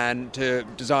Alan Mann to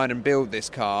design and build this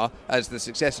car as the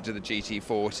successor to the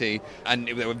GT40, and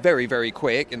they were very, very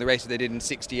quick in the races they did in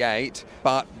 '68,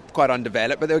 but quite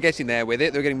undeveloped. But they were getting there with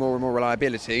it. They were getting more and more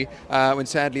reliability. When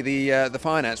sadly the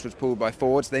finance was pulled by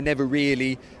Ford, so they never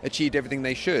really achieved everything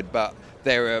they should. But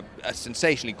they're a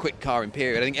sensationally quick car in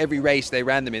period. I think every race they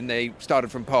ran them in, they started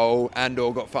from pole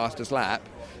and/or got fastest lap.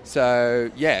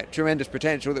 So yeah, tremendous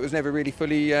potential that was never really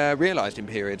fully realised in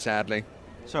period, sadly.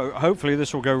 So hopefully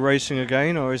this will go racing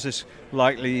again, or is this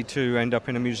likely to end up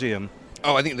in a museum?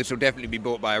 Oh, I think this will definitely be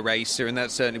bought by a racer, and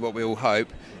that's certainly what we all hope.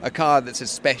 A car that's as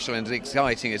special and as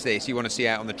exciting as this, you want to see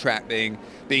out on the track being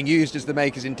used as the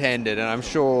makers intended, and I'm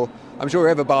sure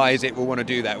whoever buys it will want to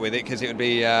do that with it, because it would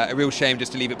be a real shame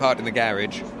just to leave it parked in the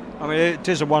garage. I mean, it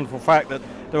is a wonderful fact that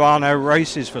there are no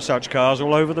races for such cars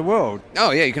all over the world.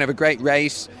 Oh yeah, you can have a great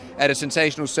race at a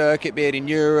sensational circuit, be it in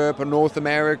Europe or North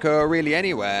America or really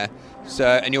anywhere. So,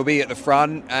 and you'll be at the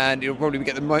front, and you'll probably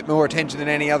get more attention than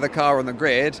any other car on the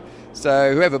grid.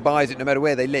 So whoever buys it, no matter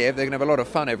where they live, they're going to have a lot of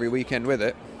fun every weekend with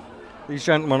it. These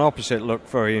gentlemen opposite look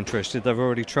very interested. They've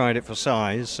already tried it for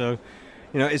size. So,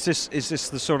 you know, is this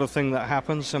the sort of thing that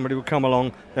happens? Somebody will come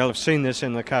along, they'll have seen this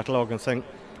in the catalogue and think,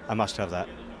 I must have that.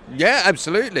 Yeah,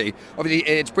 absolutely. Obviously,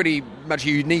 it's pretty much a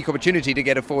unique opportunity to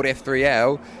get a Ford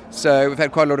F3L, so we've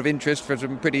had quite a lot of interest from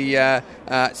some pretty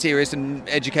serious and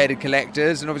educated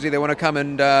collectors, and obviously they want to come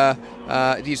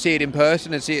and you see it in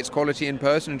person and see its quality in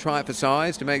person and try it for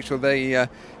size to make sure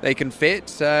they can fit.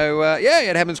 So,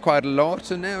 it happens quite a lot,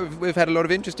 and now we've had a lot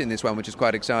of interest in this one, which is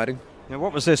quite exciting. Now,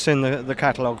 what was this in the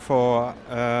catalogue for?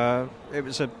 It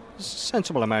was a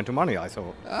sensible amount of money, I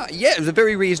thought. It was a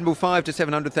very reasonable £500,000 to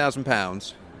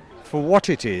 £700,000. For what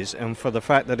it is, and for the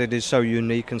fact that it is so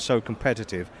unique and so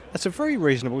competitive, that's a very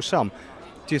reasonable sum.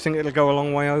 Do you think it'll go a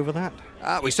long way over that?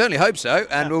 We certainly hope so,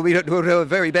 and we'll do our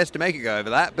very best to make it go over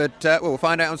that, but we'll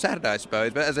find out on Saturday, I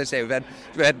suppose. But as I say, we've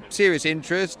had serious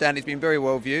interest, and it's been very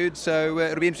well viewed, so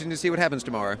it'll be interesting to see what happens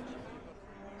tomorrow.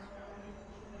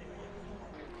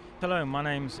 Hello, my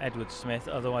name's Edward Smith,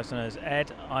 otherwise known as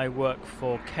Ed. I work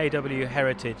for KW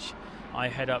Heritage. I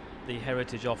head up the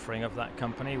heritage offering of that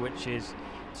company, which is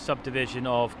subdivision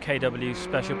of KW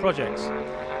Special Projects.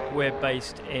 We're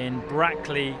based in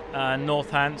Brackley,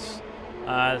 Northants,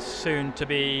 soon to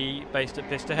be based at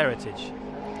Vista Heritage.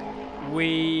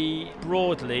 We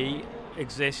broadly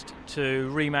exist to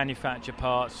remanufacture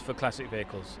parts for classic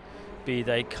vehicles, be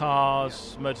they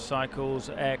cars, motorcycles,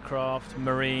 aircraft,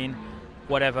 marine,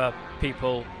 whatever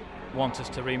people want us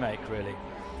to remake, really.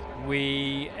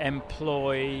 We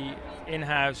employ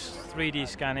in-house 3D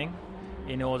scanning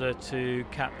in order to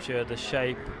capture the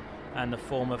shape and the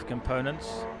form of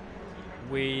components.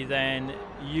 We then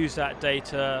use that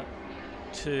data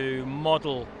to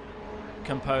model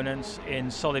components in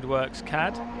SolidWorks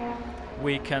CAD.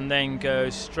 We can then go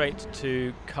straight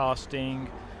to casting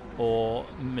or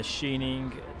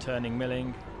machining, turning,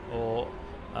 milling, or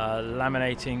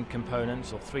laminating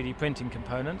components or 3D printing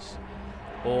components,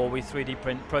 or we 3D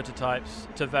print prototypes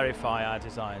to verify our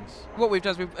designs. What we've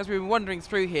done is, as we've been wandering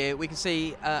through here, we can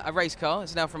see a race car.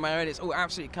 It's an Alfa Romeo, and it's all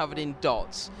absolutely covered in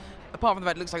dots. Apart from the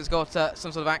fact it looks like it's got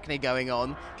some sort of acne going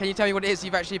on, can you tell me what it is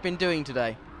you've actually been doing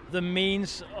today? The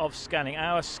means of scanning.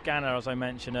 Our scanner, as I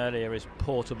mentioned earlier, is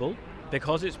portable.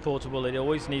 Because it's portable, it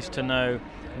always needs to know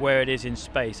where it is in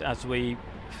space as we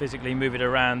physically move it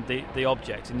around the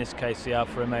object, in this case the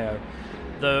Alfa Romeo.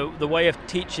 The way of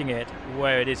teaching it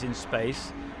where it is in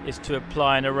space is to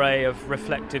apply an array of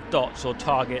reflective dots or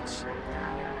targets.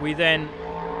 We then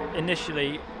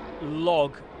initially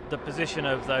log the position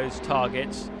of those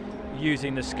targets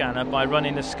using the scanner by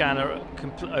running the scanner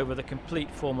over the complete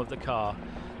form of the car.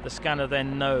 The scanner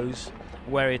then knows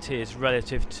where it is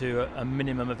relative to a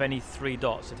minimum of any 3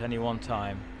 dots at any one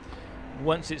time.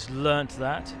 Once it's learnt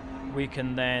that, we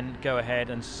can then go ahead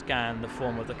and scan the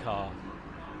form of the car.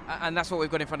 And that's what we've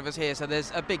got in front of us here. So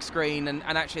there's a big screen, and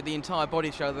actually the entire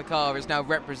body shell of the car is now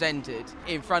represented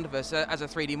in front of us as a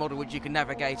 3D model which you can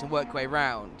navigate and work your way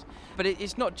around. But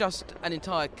it's not just an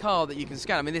entire car that you can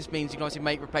scan. I mean, this means you can obviously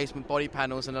make replacement body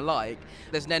panels and the like.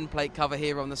 There's an end plate cover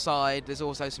here on the side. There's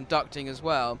also some ducting as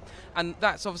well. And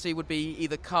that's obviously would be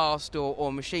either cast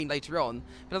or machined later on.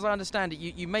 But as I understand it,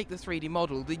 you make the 3D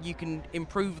model, that you can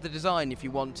improve the design if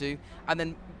you want to, and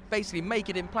then basically make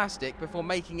it in plastic before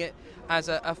making it as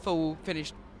a full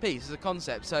finished piece, as a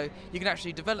concept. So you can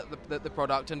actually develop the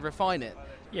product and refine it.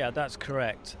 Yeah, that's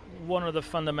correct. One of the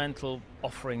fundamental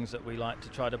offerings that we like to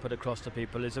try to put across to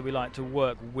people is that we like to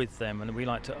work with them, and we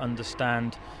like to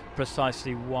understand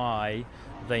precisely why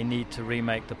they need to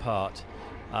remake the part.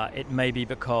 It may be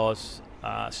because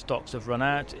stocks have run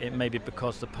out, it may be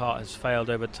because the part has failed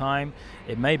over time,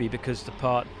 it may be because the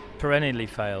part perennially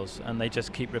fails and they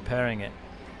just keep repairing it.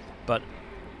 But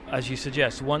as you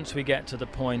suggest, once we get to the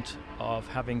point of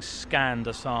having scanned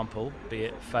a sample, be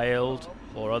it failed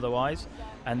or otherwise,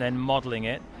 and then modelling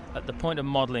it, at the point of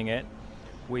modelling it,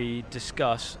 we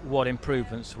discuss what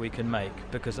improvements we can make,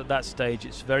 because at that stage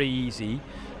it's very easy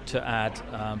to add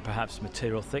perhaps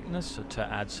material thickness, or to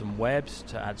add some webs,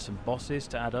 to add some bosses,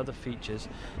 to add other features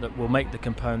that will make the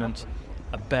component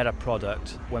a better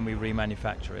product when we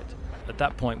remanufacture it. At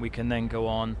that point we can then go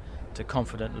on to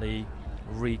confidently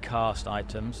recast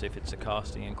items, if it's a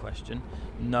casting in question,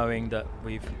 knowing that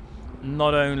we've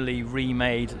not only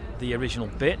remade the original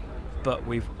bit, but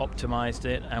we've optimized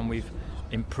it and we've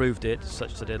improved it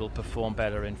such that it'll perform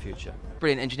better in future.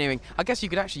 Brilliant engineering. I guess you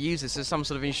could actually use this as some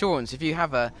sort of insurance. If you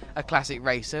have a classic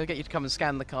racer, get you to come and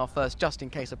scan the car first, just in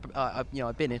case I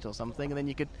bin it or something, and then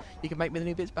you could make me the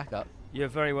new bits back up. You're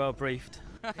very well briefed.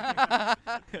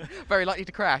 Very likely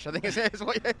to crash, I think is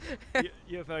what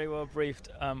you're very well briefed.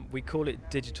 We call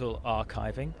it digital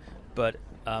archiving, but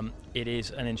it is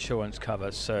an insurance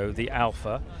cover. So the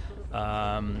Alfa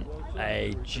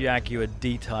a Jaguar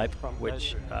D-Type,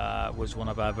 which was one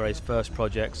of our very first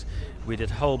projects. We did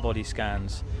whole body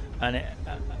scans, and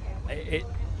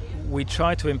we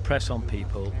try to impress on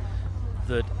people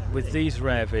that with these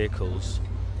rare vehicles,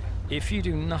 if you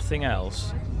do nothing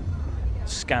else,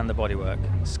 scan the bodywork,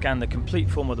 scan the complete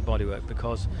form of the bodywork,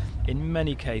 because in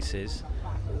many cases,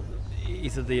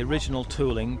 either the original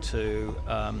tooling to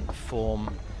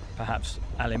form perhaps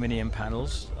aluminium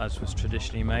panels, as was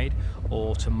traditionally made,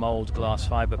 or to mould glass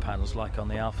fibre panels like on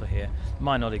the Alpha here,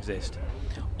 might not exist.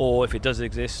 Or if it does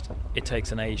exist, it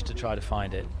takes an age to try to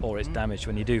find it, or it's damaged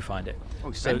when you do find it.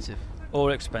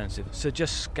 Or expensive. So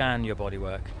just scan your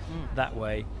bodywork. That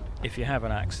way, if you have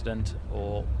an accident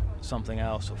or something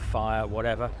else, or fire,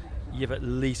 whatever, you've at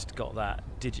least got that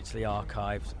digitally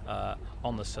archived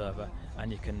on the server,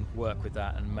 and you can work with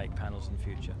that and make panels in the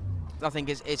future. I think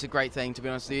it's a great thing, to be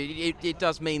honest with you. It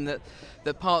does mean that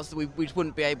the parts that we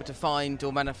wouldn't be able to find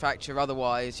or manufacture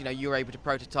otherwise, you're able to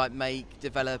prototype, make,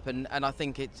 develop, and I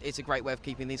think it's a great way of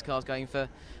keeping these cars going for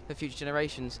future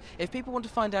generations. If people want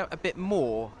to find out a bit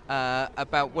more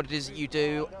about what it is that you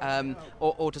do,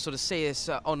 or to sort of see us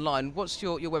online, what's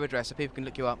your web address so people can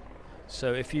look you up?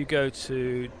 So if you go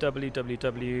to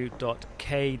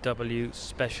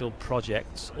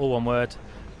www.kwspecialprojects, all one word,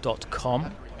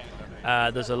 .com,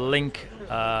 there's a link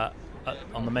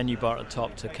on the menu bar at the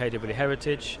top to KW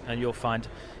Heritage, and you'll find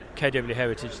KW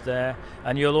Heritage there,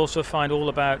 and you'll also find all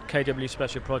about KW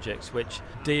Special Projects, which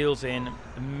deals in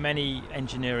many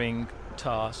engineering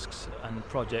tasks and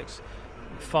projects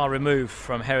far removed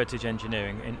from heritage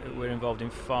engineering. We're involved in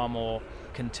far more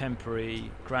contemporary,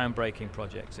 groundbreaking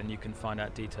projects, and you can find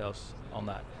out details on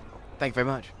that. Thank you very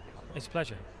much. It's a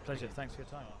pleasure. Thanks for your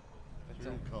time.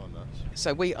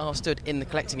 So we are stood in the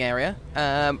collecting area,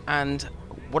 and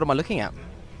what am I looking at?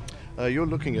 You're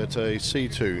looking at a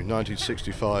C2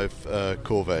 1965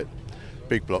 Corvette,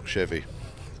 big block Chevy,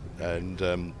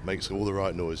 and makes all the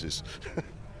right noises.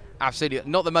 Absolutely.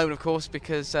 Not the moment, of course,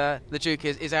 because the Duke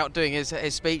is out doing his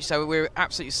speech, so we're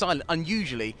absolutely silent,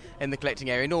 unusually, in the collecting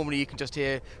area. Normally you can just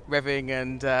hear revving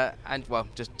and well,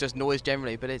 just noise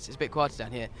generally, but it's a bit quieter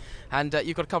down here. And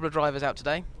you've got a couple of drivers out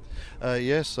today?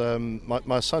 Yes,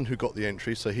 my son who got the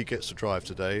entry, so he gets to drive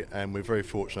today, and we're very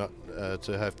fortunate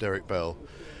to have Derek Bell,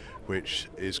 which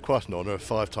is quite an honour,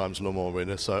 5 times Le Mans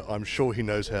winner, so I'm sure he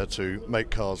knows how to make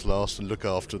cars last and look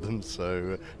after them,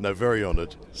 so no, very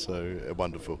honoured, so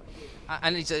wonderful.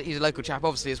 And he's a local chap,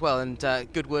 obviously, as well, and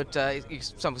Goodwood,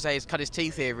 some would say, has cut his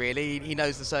teeth here, really. He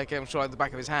knows the circuit, I'm sure, at the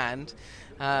back of his hand.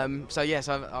 So, yes,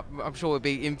 I'm sure we'll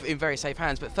be in very safe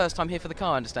hands, but first time here for the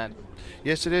car, I understand?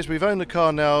 Yes, it is. We've owned the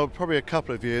car now probably a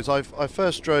couple of years. I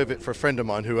first drove it for a friend of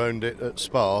mine who owned it at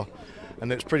Spa,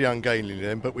 and it's pretty ungainly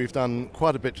then, but we've done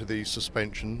quite a bit to the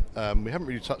suspension. We haven't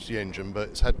really touched the engine, but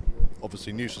it's had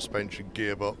obviously new suspension,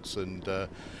 gearbox, and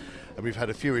we've had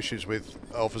a few issues with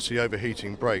obviously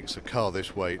overheating brakes, a car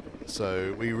this weight,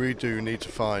 so we really do need to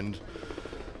find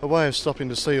a way of stopping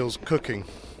the seals cooking,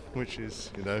 which is,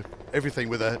 everything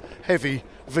with a heavy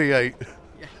V8.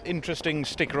 Interesting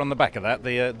sticker on the back of that,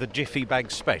 the Jiffy Bag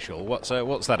Special. What's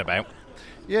that about?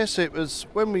 Yes, it was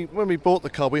when we bought the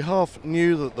car. We half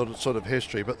knew the sort of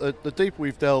history, but the deeper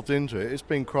we've delved into it, it's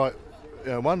been quite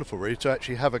wonderful, really, to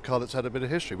actually have a car that's had a bit of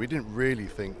history. We didn't really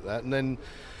think that, and then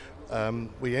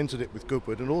we entered it with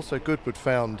Goodwood, and also Goodwood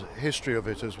found history of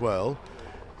it as well,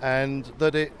 and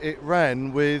that it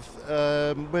ran with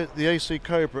the AC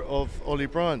Cobra of Ollie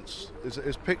Bryant's.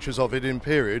 There's pictures of it in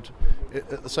period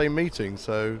at the same meeting,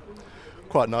 so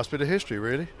quite a nice bit of history,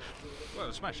 really.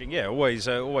 Well, smashing, yeah. Always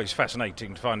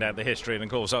fascinating to find out the history, and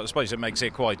of course I suppose it makes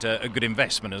it quite a good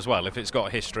investment as well. If it's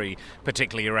got history,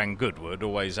 particularly around Goodwood,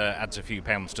 always adds a few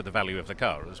pounds to the value of the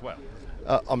car as well.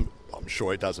 I'm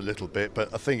sure it does a little bit,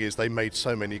 but the thing is they made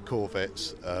so many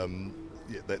Corvettes,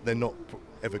 they're not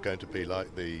ever going to be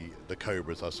like the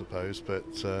Cobras, I suppose, but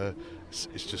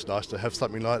it's just nice to have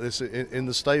something like this in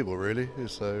the stable, really.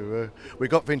 So we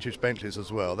got vintage Bentleys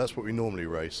as well. That's what we normally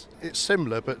race. It's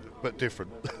similar but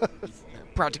different.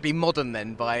 Practically modern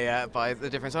then by the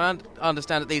difference. I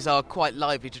understand that these are quite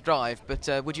lively to drive, but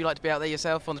would you like to be out there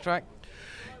yourself on the track?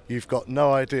 You've got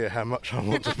no idea how much I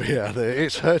want to be out there.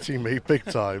 It's hurting me big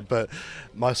time, but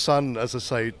my son, as I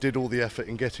say, did all the effort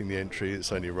in getting the entry.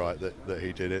 It's only right that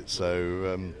he did it,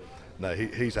 so no,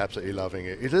 he's absolutely loving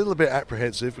it. He's a little bit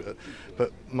apprehensive,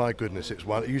 but my goodness, it's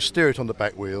one. You steer it on the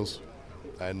back wheels,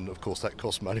 and of course that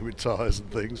costs money with tyres and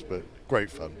things, but great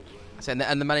fun.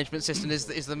 And the management system is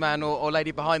the man or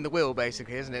lady behind the wheel,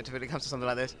 basically, isn't it, when it comes to something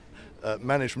like this?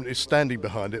 management is standing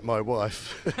behind it, my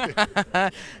wife.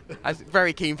 I was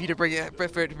very keen for you to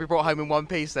for it to be brought home in one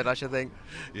piece then, I should think.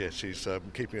 Yeah, she's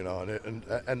keeping an eye on it,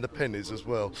 and the pennies as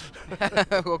well.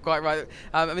 Well, quite right.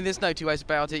 I mean, there's no two ways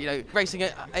about it. You know, racing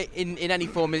in any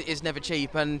form is never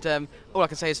cheap, and all I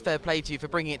can say is fair play to you for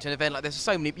bringing it to an event like this.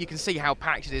 So many, you can see how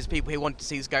packed it is. People who want to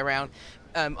see this go around.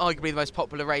 Arguably the most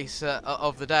popular race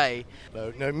of the day.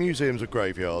 No, museums are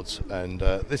graveyards, and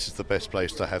this is the best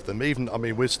place to have them.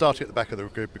 We're starting at the back of the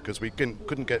grid because we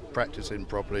couldn't get practice in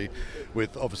properly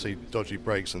with obviously dodgy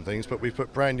brakes and things, but we've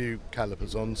put brand new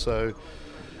calipers on, so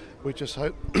we just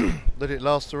hope that it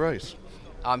lasts the race.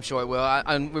 I'm sure it will,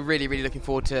 and we're really, really looking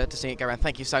forward to seeing it go around.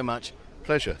 Thank you so much.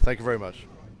 Pleasure. Thank you very much.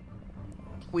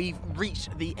 We've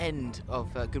reached the end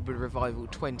of Goodwood Revival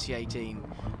 2018,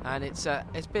 and it's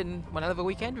been one hell of a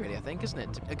weekend, really, I think, isn't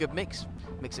it? A good mix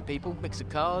of people, mix of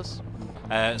cars.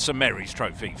 St Mary's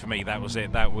Trophy, for me, that was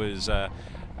it. That was a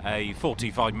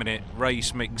 45-minute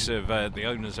race, mix of the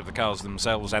owners of the cars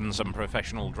themselves and some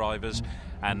professional drivers,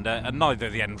 and neither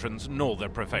the entrants nor the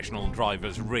professional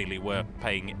drivers really were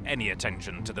paying any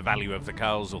attention to the value of the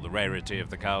cars or the rarity of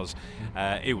the cars.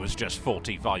 It was just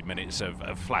 45 minutes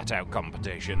of flat-out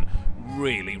competition.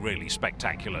 Really, really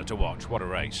spectacular to watch. What a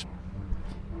race.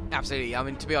 Absolutely. I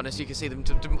mean, to be honest, you can see them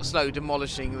slow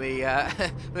demolishing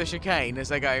the chicane as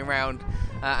they're going round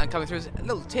and coming through. A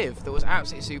little Tiv that was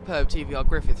absolutely superb. TVR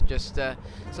Griffith just sort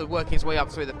of working his way up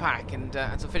through the pack and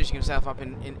sort of finishing himself up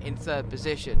in third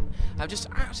position. Just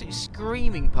absolutely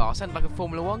screaming past. Sounded like a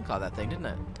Formula One car, that thing, didn't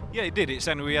it? Yeah, it did. It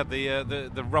sounded. We had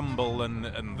the rumble and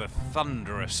the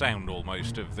thunderous sound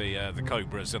almost of the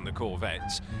Cobras and the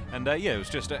Corvettes, and it was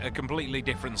just a completely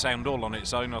different sound all on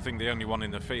its own. I think the only one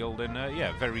in the field, and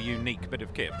very unique bit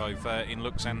of kit, both in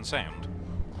looks and sound.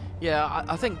 Yeah,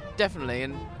 I think definitely,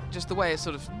 and just the way it's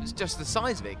just the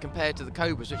size of it compared to the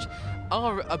Cobras, which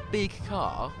are a big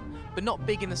car, but not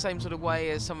big in the same sort of way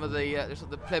as some of the sort of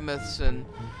the Plymouths and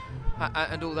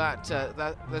all that,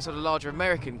 the sort of larger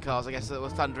American cars, I guess, that were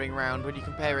thundering around. When you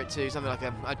compare it to something like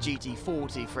a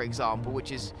GT40, for example,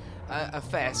 which is a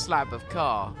fair slab of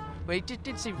car, but it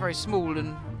did seem very small,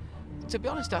 and to be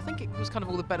honest, I think it was kind of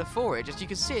all the better for it. Just you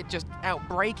could see it just out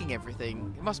braking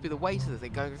everything. It must be the weight of the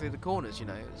thing going through the corners. You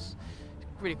know, it's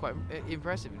really quite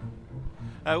impressive.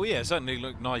 It certainly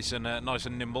looked nice and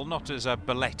nimble. Not as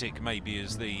balletic maybe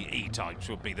as the E-types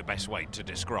would be the best way to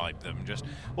describe them. Just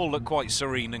all looked quite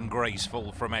serene and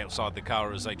graceful from outside the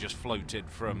car as they just floated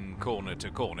from corner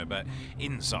to corner. But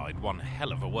inside, one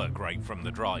hell of a work rate from the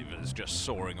drivers, just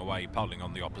soaring away, pulling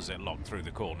on the opposite lock through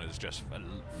the corners. Just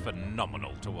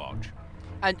phenomenal to watch.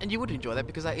 And you would enjoy that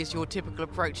because that is your typical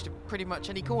approach to pretty much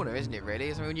any corner, isn't it,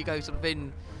 really? I mean, when you go sort of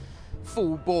in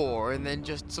full bore and then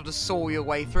just sort of saw your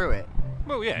way through it.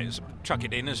 Well, yeah, it's chuck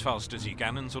it in as fast as you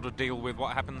can and sort of deal with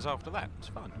what happens after that. It's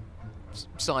fun.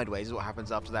 Sideways is what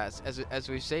happens after that, as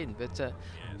we've seen. But yes.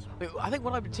 I think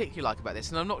what I particularly like about this,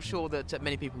 and I'm not sure that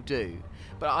many people do,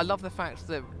 but I love the fact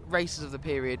that races of the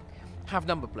period have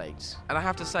number plates. And I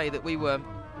have to say that we were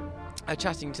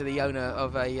chatting to the owner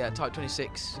of a Type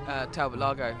 26 Talbot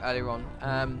Lago earlier on,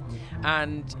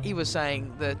 and he was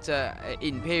saying that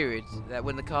in period,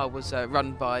 when the car was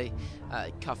run by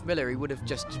Cuff Miller, he would have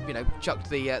just chucked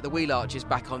the wheel arches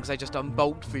back on because they just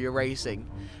unbolt for your racing,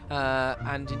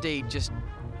 and indeed just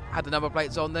had the number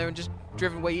plates on there and just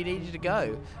driven where you needed to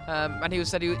go. And he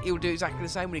said he'll do exactly the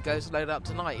same when he goes to load up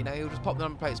tonight. He'll just pop the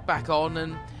number plates back on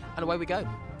and away we go.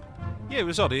 Yeah, it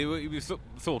was odd. We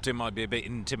thought it might be a bit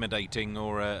intimidating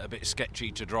or a bit sketchy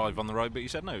to drive on the road, but he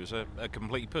said no, it was a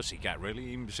complete pussycat, really.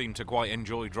 He seemed to quite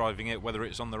enjoy driving it, whether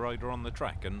it's on the road or on the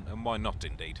track, and why not,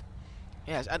 indeed.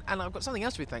 Yes, and I've got something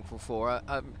else to be thankful for.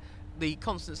 The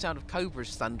constant sound of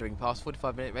Cobras thundering past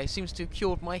 45-minute race seems to have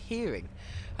cured my hearing.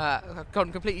 I've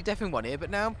gone completely deaf in one ear, but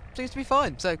now seems to be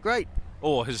fine, so great.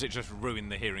 Or has it just ruined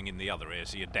the hearing in the other ear,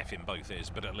 so you're deaf in both ears,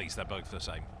 but at least they're both the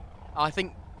same? I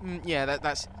think,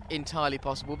 that's entirely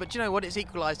possible. But do you know what? It's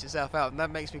equalised itself out, and that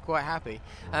makes me quite happy.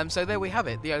 So there we have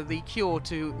it. The cure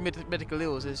to medical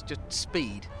ills is just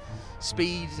speed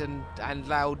and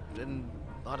loud and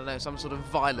I don't know, some sort of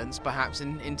violence perhaps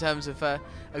in terms of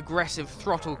aggressive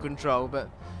throttle control. But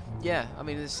yeah, I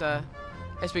mean it's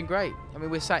been great. I mean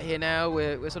we're sat here now.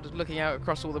 We're sort of looking out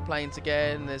across all the plains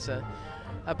again. There's a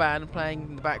band playing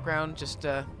in the background. Just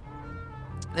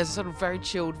there's a sort of very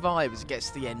chilled vibe as it gets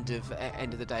to the end of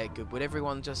the day at Goodwood.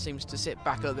 Everyone just seems to sit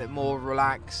back a little bit more,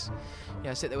 relax,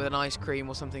 sit there with an ice cream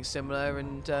or something similar,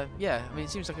 and I mean it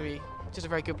seems like it'd be just a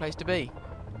very good place to be.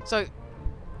 So,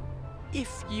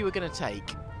 if you were going to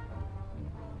take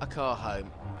a car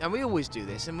home, and we always do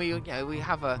this, and we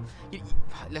have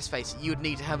let's face it, you would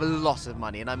need to have a lot of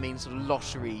money, and I mean sort of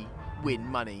lottery win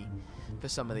money for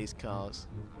some of these cars,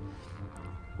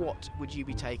 what would you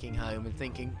be taking home and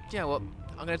thinking, you know what,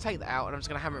 I'm going to take that out and I'm just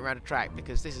going to hammer it around a track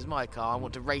because this is my car, I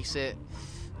want to race it,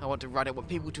 I want to run it, I want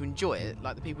people to enjoy it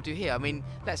like the people do here. I mean,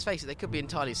 let's face it, they could be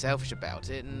entirely selfish about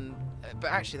it,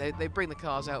 but actually they bring the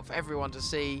cars out for everyone to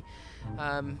see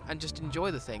and just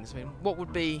enjoy the things. I mean, what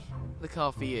would be the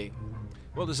car for you?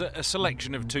 Well, there's a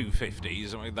selection of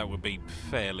 250s. I mean, that would be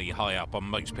fairly high up on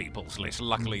most people's list.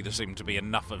 Luckily, there seem to be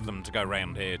enough of them to go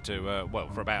round here to,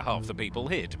 for about half the people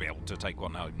here to be able to take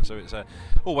one home. So it's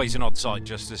always an odd sight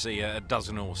just to see a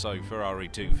dozen or so Ferrari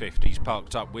 250s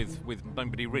parked up with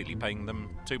nobody really paying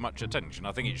them too much attention.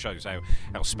 I think it shows how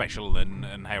special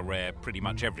and how rare pretty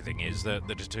much everything is that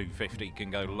a 250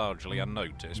 can go largely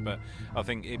unnoticed. But I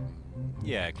think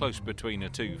close between a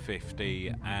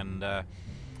 250 and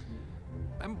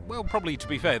well, probably to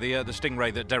be fair, the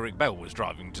Stingray that Derek Bell was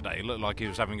driving today looked like he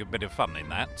was having a bit of fun in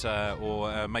that,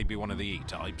 or maybe one of the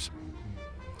E-Types.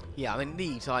 Yeah, I mean,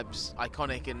 the E-Type's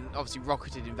iconic and obviously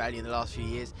rocketed in value in the last few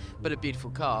years, but a beautiful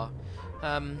car.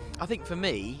 I think for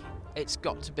me, it's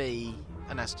got to be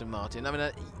an Aston Martin. I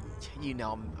mean, you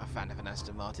know I'm a fan of an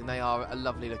Aston Martin. They are a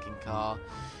lovely looking car.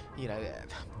 You know,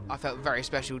 I felt very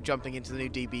special jumping into the new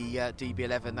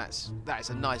DB11. That's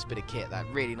a nice bit of kit, that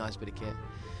really nice bit of kit.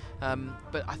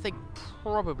 But I think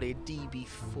probably a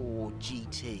DB4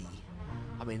 GT.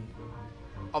 I mean,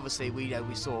 obviously we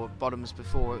saw bottoms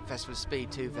before at Festival of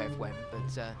Speed too for F1,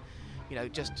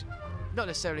 but just not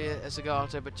necessarily a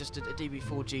Zagato, but just a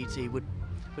DB4 GT would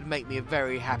make me a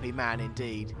very happy man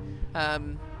indeed.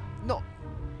 Not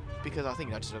because I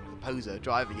think I just look at the poser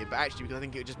driving it, but actually because I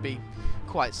think it would just be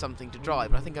quite something to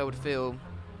drive, and I think I would feel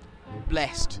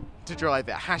blessed to drive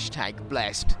it. Hashtag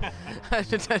blessed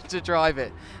to drive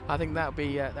it. I think that'd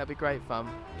be great fun.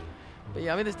 But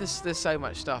yeah, I mean, there's so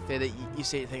much stuff here that you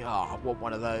see it and think, I want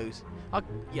one of those. I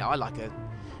like an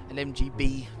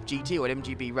MGB GT or an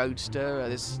MGB Roadster.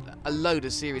 There's a load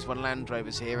of Series 1 Land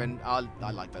Rovers here, and I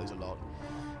like those a lot.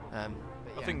 Yeah.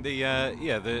 I think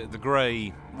the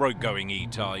grey road-going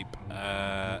E-Type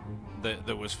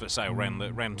that was for sale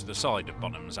round to the side of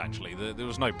Bonhams, actually. There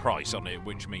was no price on it,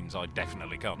 which means I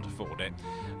definitely can't afford it.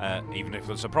 Even if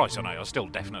there's a price on it, I still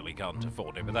definitely can't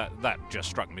afford it. But that just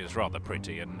struck me as rather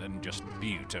pretty and just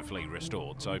beautifully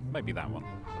restored. So maybe that one.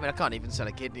 I mean, I can't even sell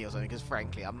a kidney or something because,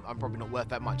 frankly, I'm probably not worth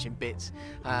that much in bits.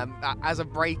 As a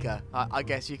breaker, I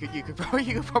guess you could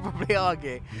probably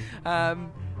argue.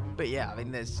 But yeah, I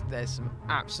mean, there's some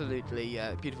absolutely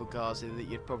beautiful cars here that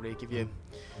you'd probably give you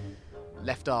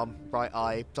left arm, right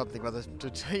eye, something rather to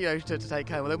take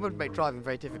home. Well, they would make driving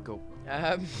very difficult.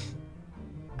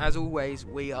 As always,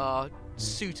 we are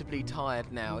suitably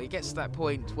tired now. It gets to that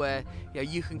point where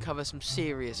you can cover some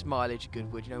serious mileage at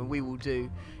Goodwood. And we will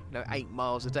do 8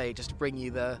 miles a day just to bring you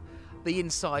the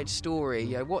inside story,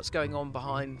 what's going on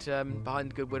behind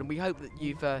Goodwood, and we hope that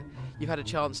you've had a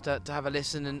chance to have a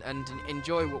listen and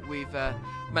enjoy what we've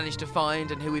managed to find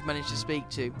and who we've managed to speak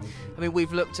to. I mean,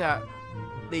 we've looked at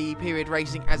the period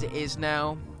racing as it is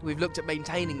now. We've looked at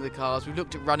maintaining the cars. We've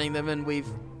looked at running them, and we've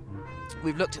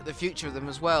looked at the future of them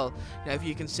as well. If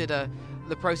you consider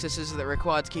the processes that are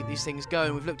required to keep these things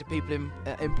going, we've looked at people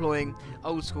employing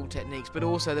old school techniques, but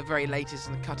also the very latest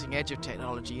and the cutting edge of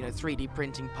technology, 3D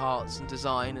printing parts and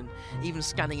design, and even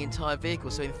scanning entire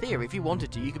vehicles. So in theory, if you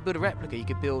wanted to, you could build a replica, you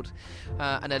could build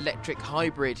an electric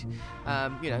hybrid,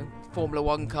 Formula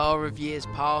 1 car of years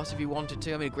past if you wanted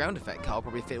to. I mean, a ground effect car will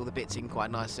probably fit all the bits in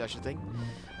quite nicely, I should think.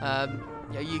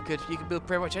 You could build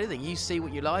pretty much anything. You see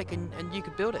what you like and you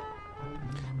could build it.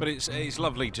 But it's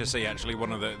lovely to see, actually.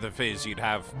 One of the fears you'd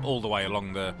have all the way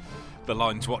along the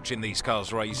lines watching these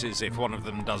cars races, if one of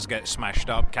them does get smashed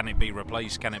up, can it be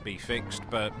replaced, can it be fixed?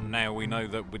 But now we know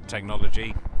that with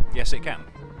technology, yes, it can.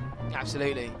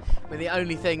 Absolutely. I mean, the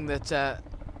only thing that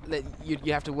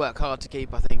you have to work hard to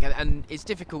keep, I think, and it's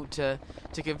difficult to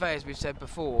convey, as we've said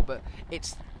before, but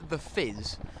it's the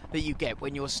fizz that you get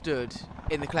when you're stood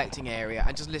in the collecting area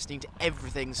and just listening to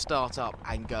everything start up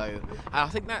and go. And I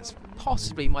think that's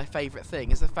possibly my favourite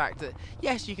thing, is the fact that,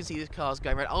 yes, you can see the cars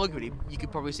going around. Arguably, you could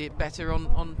probably see it better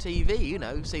on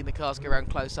TV, seeing the cars go around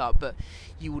close up, but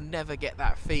you will never get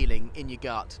that feeling in your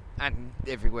gut, and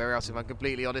everywhere else, if I'm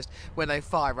completely honest, when they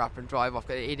fire up and drive off.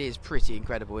 It is pretty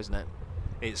incredible, isn't it?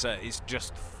 It's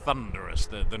just thunderous.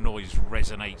 The noise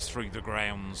resonates through the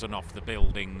grounds and off the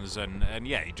buildings, and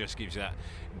yeah, it just gives you that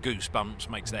goosebumps,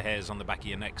 makes the hairs on the back of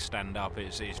your neck stand up.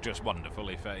 It's just wonderful.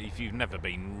 If you've never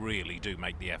been, really do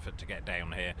make the effort to get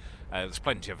down here. There's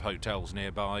plenty of hotels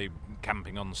nearby,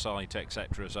 camping on site,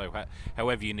 etc. So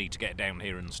however you need to get down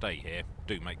here and stay here,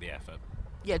 do make the effort.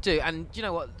 Yeah, do. And you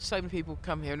know what? So many people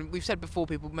come here, and we've said before,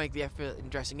 people make the effort in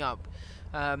dressing up.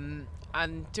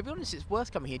 And to be honest, it's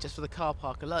worth coming here just for the car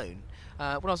park alone.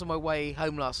 When I was on my way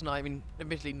home last night, I mean,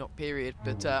 admittedly not period,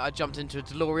 but I jumped into a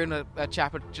DeLorean. A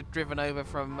chap had driven over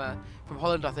from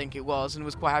Holland, I think it was, and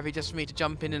was quite happy just for me to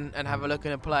jump in and have a look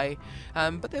and a play.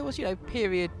 But there was,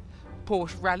 period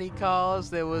Porsche rally cars.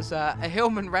 There was a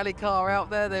Hillman rally car out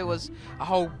there. There was a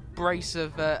whole brace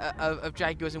of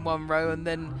Jaguars in one row, and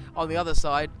then on the other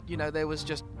side, there was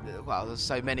just there's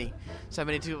so many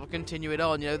to continue it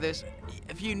on. There's,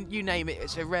 if you name it,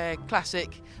 it's a rare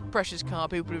classic precious car.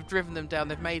 People have driven them down.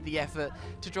 They've made the effort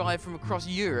to drive from across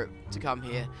Europe to come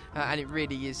here, and it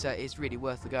really is really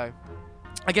worth the go.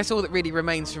 I guess all that really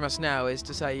remains from us now is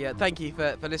to say thank you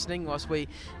for listening whilst we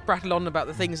prattle on about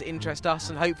the things that interest us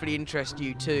and hopefully interest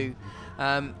you too.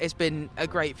 It's been a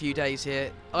great few days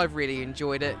here. I've really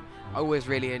enjoyed it. I always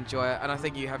really enjoy it, and I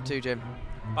think you have too, Jim.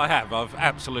 I have. I've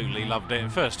absolutely loved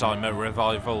it. First time at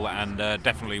Revival, and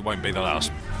definitely won't be the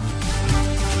last.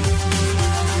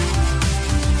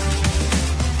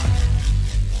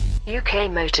 UK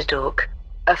Motor Talk,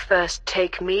 a First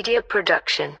Take Media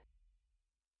production.